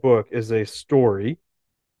in that book is a story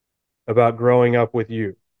about growing up with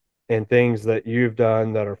you and things that you've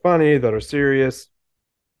done that are funny, that are serious.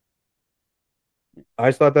 I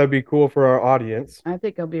just thought that'd be cool for our audience. I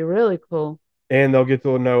think it'll be really cool. And they'll get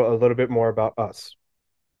to know a little bit more about us,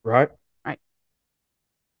 right? Right.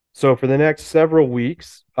 So for the next several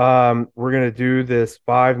weeks, we're going to do this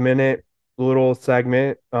 5-minute little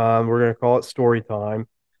segment. We're going to call it story time.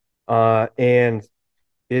 And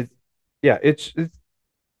it's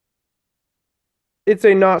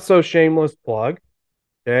a not so shameless plug.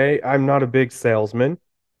 Okay. I'm not a big salesman.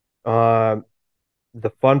 The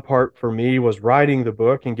fun part for me was writing the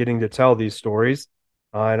book and getting to tell these stories.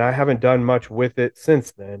 And I haven't done much with it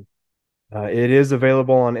since then. It is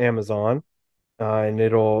available on Amazon, and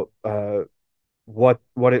it'll what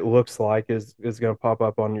it looks like is going to pop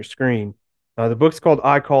up on your screen. The book's called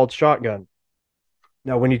I Called Shotgun.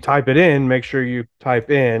 Now, when you type it in, make sure you type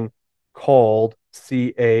in called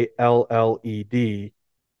CALLED.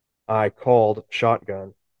 I called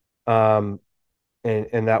shotgun, and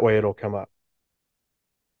that way it'll come up.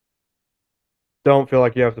 Don't feel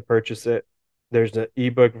like you have to purchase it. There's an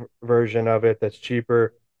ebook version of it that's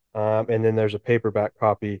cheaper, and then there's a paperback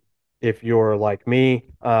copy if you're like me.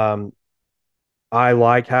 I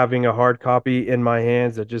like having a hard copy in my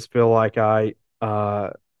hands. I just feel like I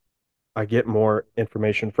get more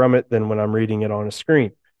information from it than when I'm reading it on a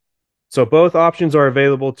screen. So both options are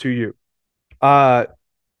available to you.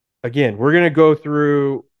 again, we're going to go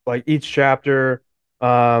through like each chapter.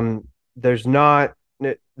 There's not,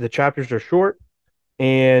 the chapters are short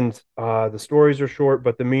and the stories are short,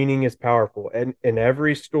 but the meaning is powerful. And in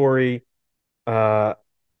every story, uh,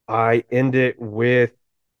 I end it with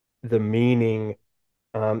the meaning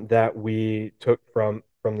that we took from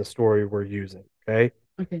the story we're using. Okay.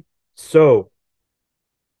 Okay. So,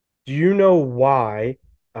 do you know why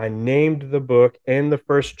I named the book and the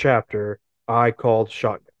first chapter I called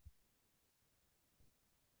Shotgun?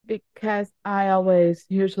 Because I always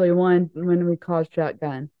usually won when we call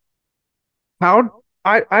shotgun. How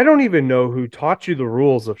I don't even know who taught you the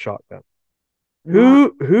rules of Shotgun.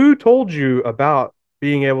 Mom, Who told you about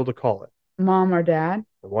being able to call it? mom or dad?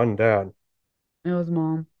 The one dad. It was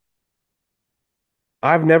mom.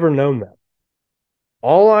 I've never known that.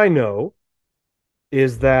 All I know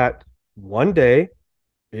is that one day,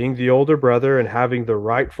 being the older brother and having the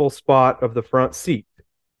rightful spot of the front seat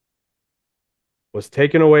was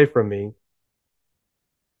taken away from me,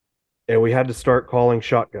 and we had to start calling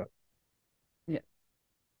shotgun. Yeah.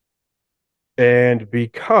 And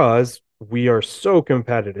because we are so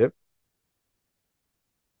competitive,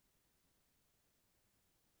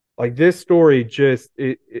 like this story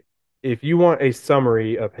if you want a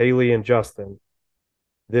summary of Haley and Justin,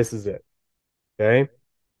 this is it. Okay.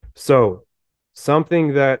 So,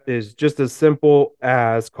 something that is just as simple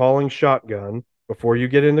as calling shotgun before you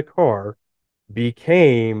get in the car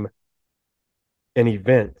became an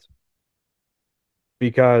event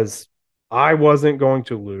because I wasn't going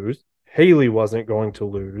to lose. Haley wasn't going to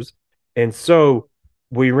lose. And so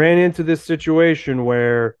we ran into this situation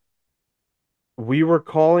where we were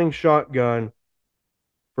calling shotgun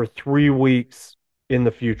for 3 weeks in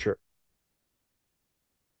the future.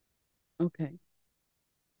 Okay.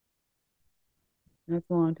 That's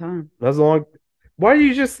a long time. That's a long. Why do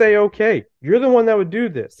you just say okay? You're the one that would do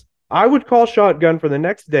this. I would call shotgun for the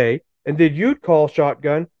next day, and then you'd call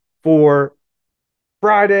shotgun for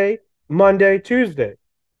Friday, Monday, Tuesday.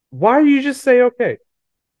 Why do you just say okay?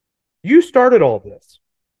 You started all this.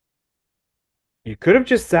 You could have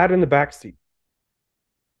just sat in the back seat.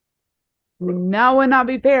 Now would not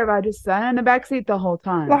be fair if I just sat in the back seat the whole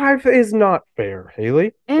time. Life is not fair,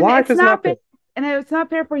 Haley. And Life it's is not not fair. fair. And it's not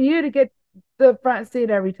fair for you to get the front seat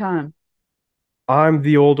every time. I'm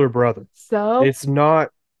the older brother. So It's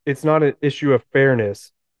not an issue of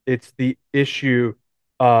fairness. It's the issue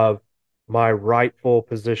of my rightful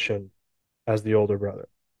position as the older brother.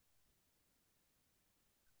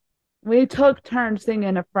 we took turns sitting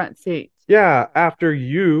in the front seat. Yeah, after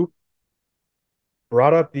you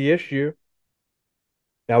brought up the issue.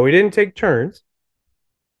 Now, we didn't take turns.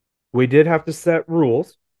 We did have to set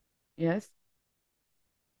rules. Yes.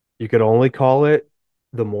 You could only call it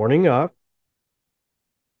the morning of.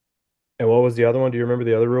 And what was the other one? Do you remember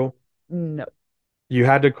the other rule? No. You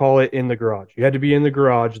had to call it in the garage. You had to be in the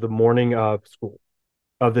garage the morning of school,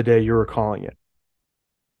 of the day you were calling it.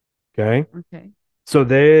 Okay. Okay. So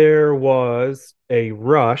there was a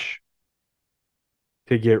rush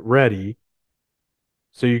to get ready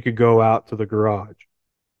so you could go out to the garage.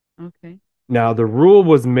 Okay. Now, the rule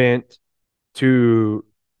was meant to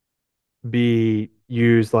be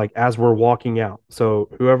used like as we're walking out. So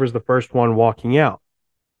whoever's the first one walking out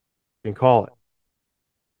can call it.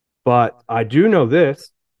 But I do know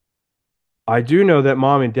this. I do know that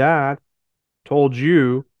mom and dad told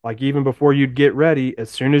you, like even before you'd get ready,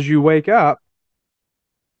 as soon as you wake up,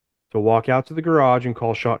 to walk out to the garage and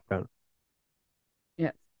call shotgun.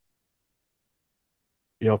 Yes.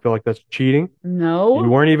 You don't feel like that's cheating? No. You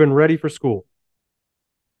weren't even ready for school.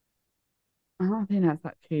 I don't think that's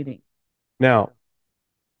not cheating. Now,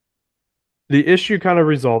 the issue kind of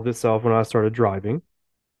resolved itself when I started driving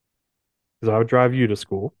because I would drive you to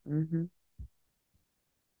school Mm-hmm.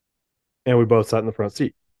 and we both sat in the front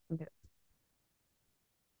seat. Okay.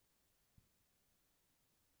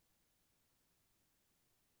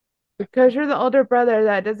 Because you're the older brother,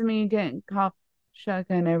 that doesn't mean you get caught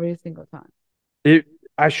shotgun every single time.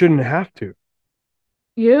 I shouldn't have to.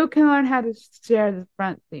 You can learn how to share the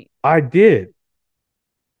front seat. I did.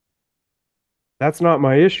 That's not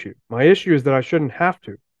my issue. My issue is that I shouldn't have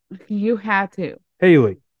to. You have to.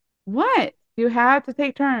 Haley, What? You have to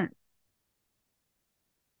take turns.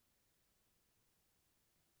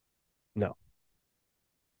 no.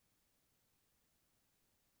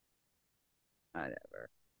 Whatever.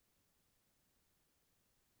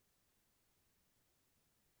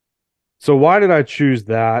 So why did I choose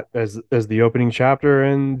that as the opening chapter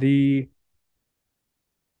in the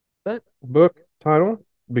But book title?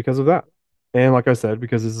 Because of that. And like I said,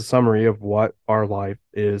 because it's a summary of what our life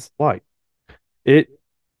is like. It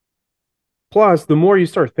Plus, the more you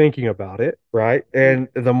start thinking about it, right, and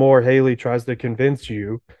the more Haley tries to convince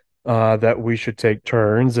you that we should take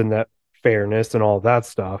turns and that fairness and all that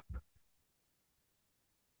stuff,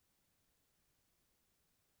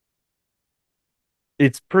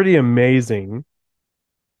 it's pretty amazing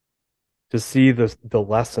to see the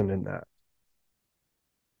lesson in that.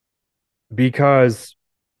 Because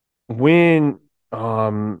when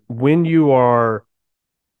you are,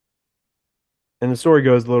 and the story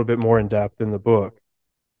goes a little bit more in depth in the book,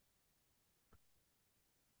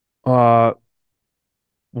 uh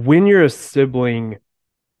when you're a sibling,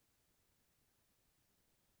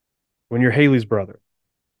 when you're Haley's brother,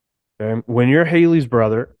 okay? When you're Haley's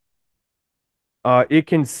brother, it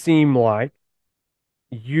can seem like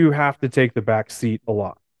you have to take the back seat a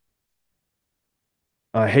lot.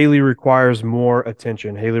 Haley requires more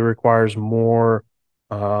attention. Haley requires more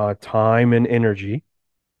time and energy.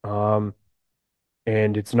 Um,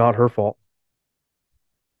 and it's not her fault.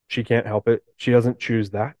 She can't help it. She doesn't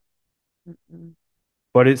choose that. Mm-mm.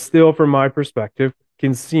 But it still, from my perspective,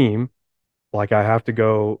 can seem like I have to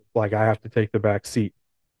take the back seat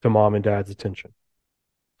to mom and dad's attention.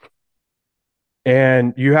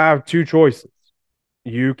 And you have two choices.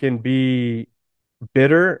 You can be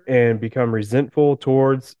bitter and become resentful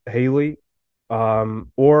towards Haley,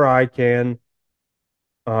 or I can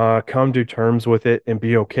come to terms with it and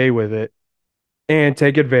be okay with it and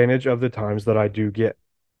take advantage of the times that I do get.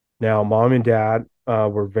 Now, mom and dad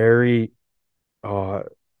were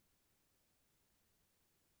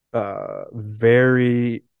uh,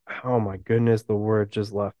 very, oh my goodness, the word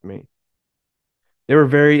just left me. They were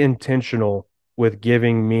very intentional with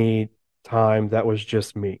giving me time that was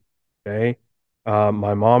just me. Okay.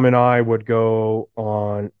 My mom and I would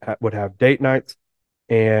would have date nights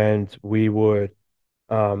and we would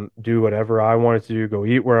do whatever I wanted to do, go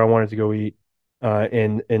eat where I wanted to go eat.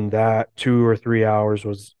 And that 2 or 3 hours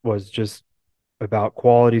was just about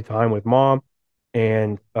quality time with mom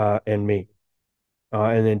and me.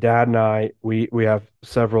 And then dad and I, we have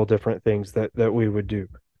several different things that we would do.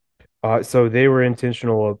 So they were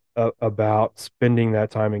intentional about spending that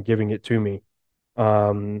time and giving it to me.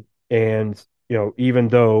 And even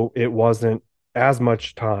though it wasn't as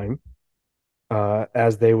much time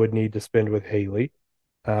as they would need to spend with Haley,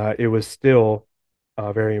 it was still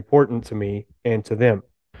very important to me and to them.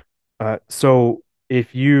 So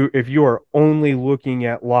if you are only looking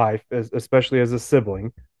at life, especially as a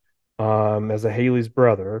sibling, as a Haley's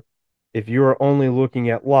brother, if you are only looking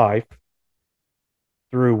at life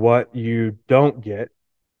through what you don't get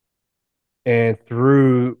and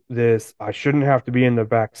through this I shouldn't have to be in the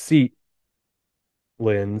back seat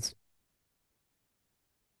lens,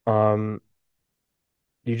 um,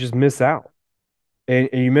 you just miss out. And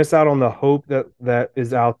you miss out on the hope that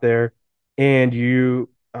is out there. And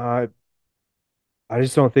I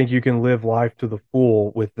just don't think you can live life to the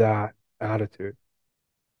full with that attitude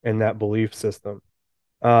and that belief system.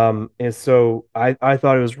 And so I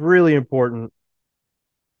thought it was really important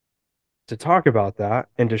to talk about that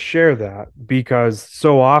and to share that because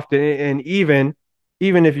so often, and even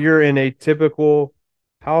if you're in a typical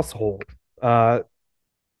household, uh,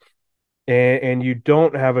 and you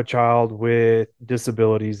don't have a child with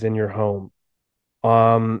disabilities in your home,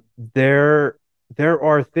 um, there there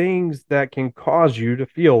are things that can cause you to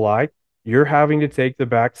feel like you're having to take the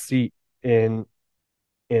back seat in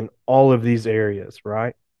in all of these areas,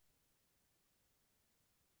 right?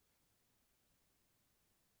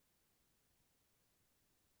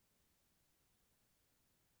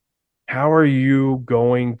 How are you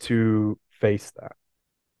going to face that?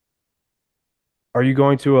 Are you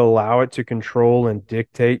going to allow it to control and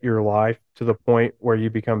dictate your life to the point where you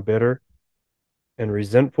become bitter and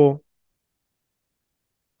resentful?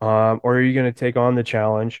 Or are you going to take on the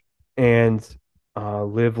challenge and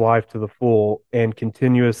live life to the full and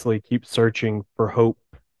continuously keep searching for hope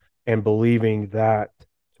and believing that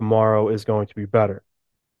tomorrow is going to be better?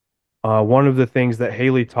 One of the things that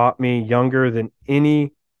Haley taught me younger than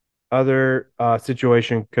any other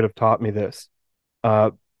situation could have taught me this.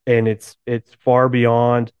 Uh, and it's far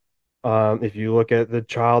beyond. If you look at the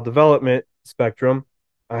child development spectrum,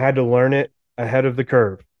 I had to learn it ahead of the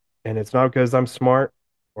curve, and it's not because I'm smart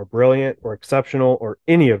or brilliant or exceptional or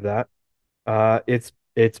any of that.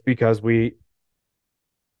 It's because we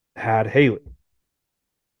had Haley.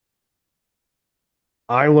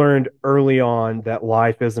 I learned early on that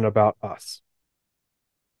life isn't about us.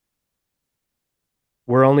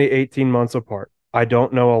 We're only 18 months apart. I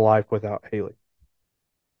don't know a life without Haley.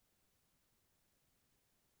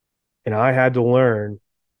 And I had to learn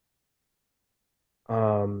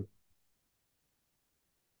um,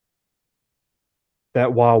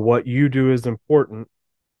 that while what you do is important,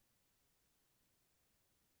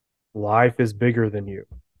 life is bigger than you.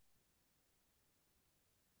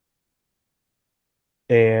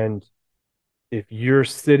 And if you're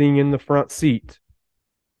sitting in the front seat,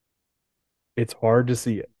 it's hard to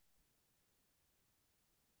see it.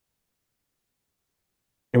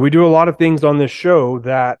 And we do a lot of things on this show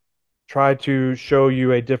that try to show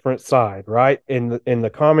you a different side, right? And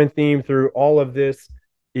the common theme through all of this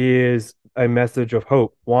is a message of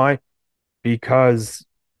hope. Why? Because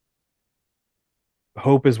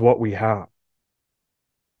hope is what we have.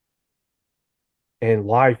 And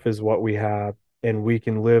life is what we have, and we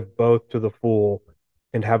can live both to the full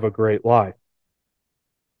and have a great life.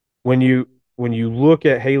 When you look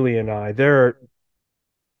at Haley and I, there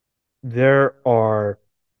are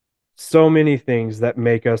so many things that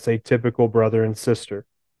make us a typical brother and sister.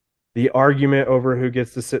 The argument over who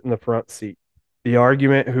gets to sit in the front seat, the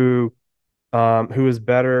argument who is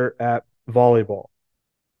better at volleyball,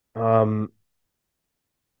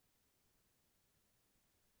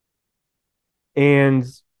 and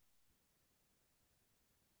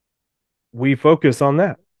we focus on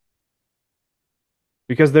that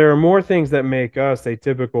because there are more things that make us a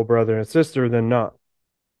typical brother and sister than not.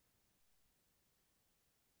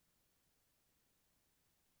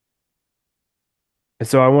 And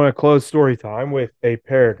so I want to close story time with a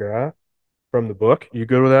paragraph from the book. You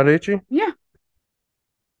good with that, H.E.? Yeah.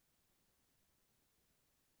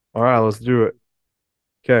 All right, let's do it.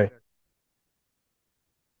 Okay.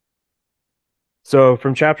 So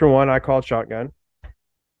from chapter 1, I called Shotgun.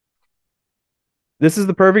 This is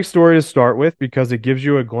the perfect story to start with because it gives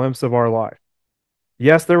you a glimpse of our life.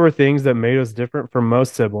 Yes, there were things that made us different from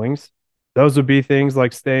most siblings. Those would be things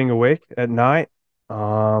like staying awake at night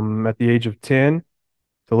at the age of 10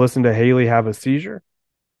 to listen to Haley have a seizure,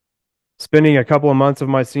 spending a couple of months of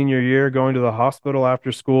my senior year going to the hospital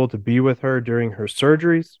after school to be with her during her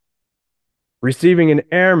surgeries, receiving an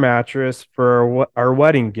air mattress for our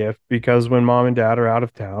wedding gift because when mom and dad are out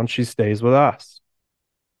of town, she stays with us,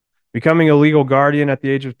 becoming a legal guardian at the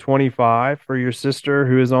age of 25 for your sister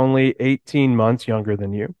who is only 18 months younger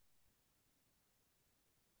than you.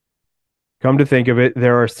 Come to think of it,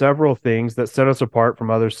 there are several things that set us apart from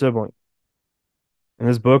other siblings. And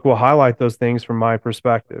this book will highlight those things from my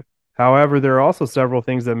perspective. However, there are also several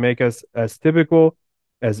things that make us as typical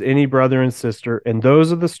as any brother and sister, and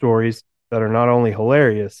those are the stories that are not only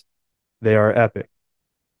hilarious, they are epic.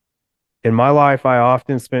 In my life, I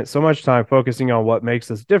often spent so much time focusing on what makes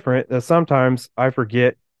us different that sometimes I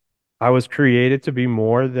forget I was created to be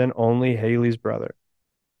more than only Haley's brother.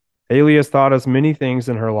 Haley has taught us many things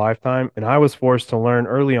in her lifetime, and I was forced to learn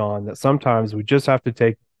early on that sometimes we just have to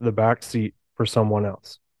take the back seat for someone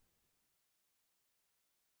else.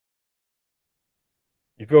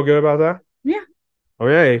 You feel good about that? Yeah.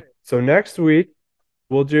 Okay. So next week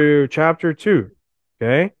we'll do chapter 2.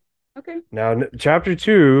 Okay. Okay. Now, chapter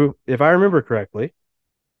 2, if I remember correctly,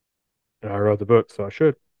 and I wrote the book, so I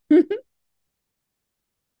should.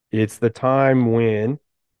 It's the time when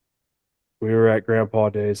we were at Grandpa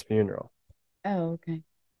Day's funeral. Oh, okay.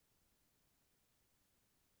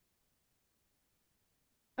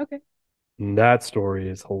 Okay. And that story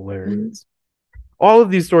is hilarious. All of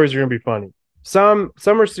these stories are going to be funny. Some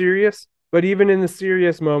are serious, but even in the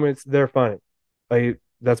serious moments, they're funny. Like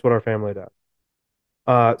that's what our family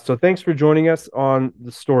does. So thanks for joining us on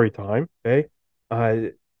the story time. Okay.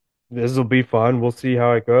 This will be fun. We'll see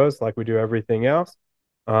how it goes, like we do everything else.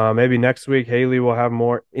 Maybe next week Haley will have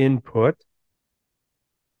more input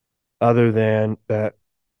other than that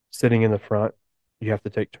sitting in the front. You have to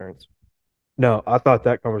take turns. No, I thought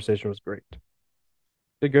that conversation was great.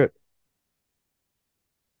 Did good.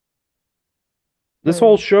 This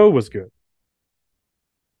whole show was good.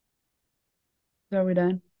 So are we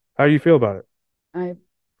done? How do you feel about it?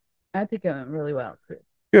 I think it went really well too.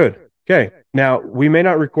 Good. Okay. Now, we may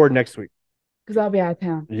not record next week. Because I'll be out of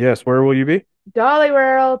town. Yes. Where will you be? Dolly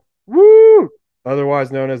World. Woo!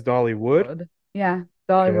 Otherwise known as Dollywood. Yeah,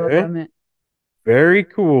 Dolly World, Okay. I meant. Very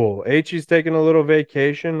cool. H's taking a little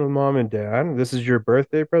vacation with mom and dad. This is your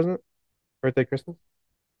birthday present? Birthday Christmas?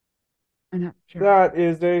 I'm not sure. That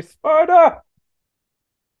is a spider.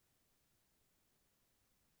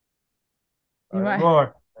 You might-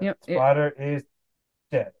 More. You, Spider is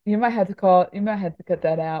dead. you might have to cut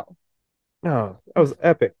that out. No, that was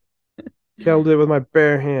epic. Killed it with my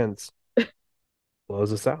bare hands.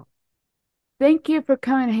 Blows us out. Thank you for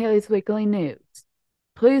coming to Haley's Weekly News.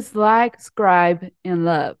 Please like, subscribe, and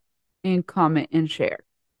love, and comment and share.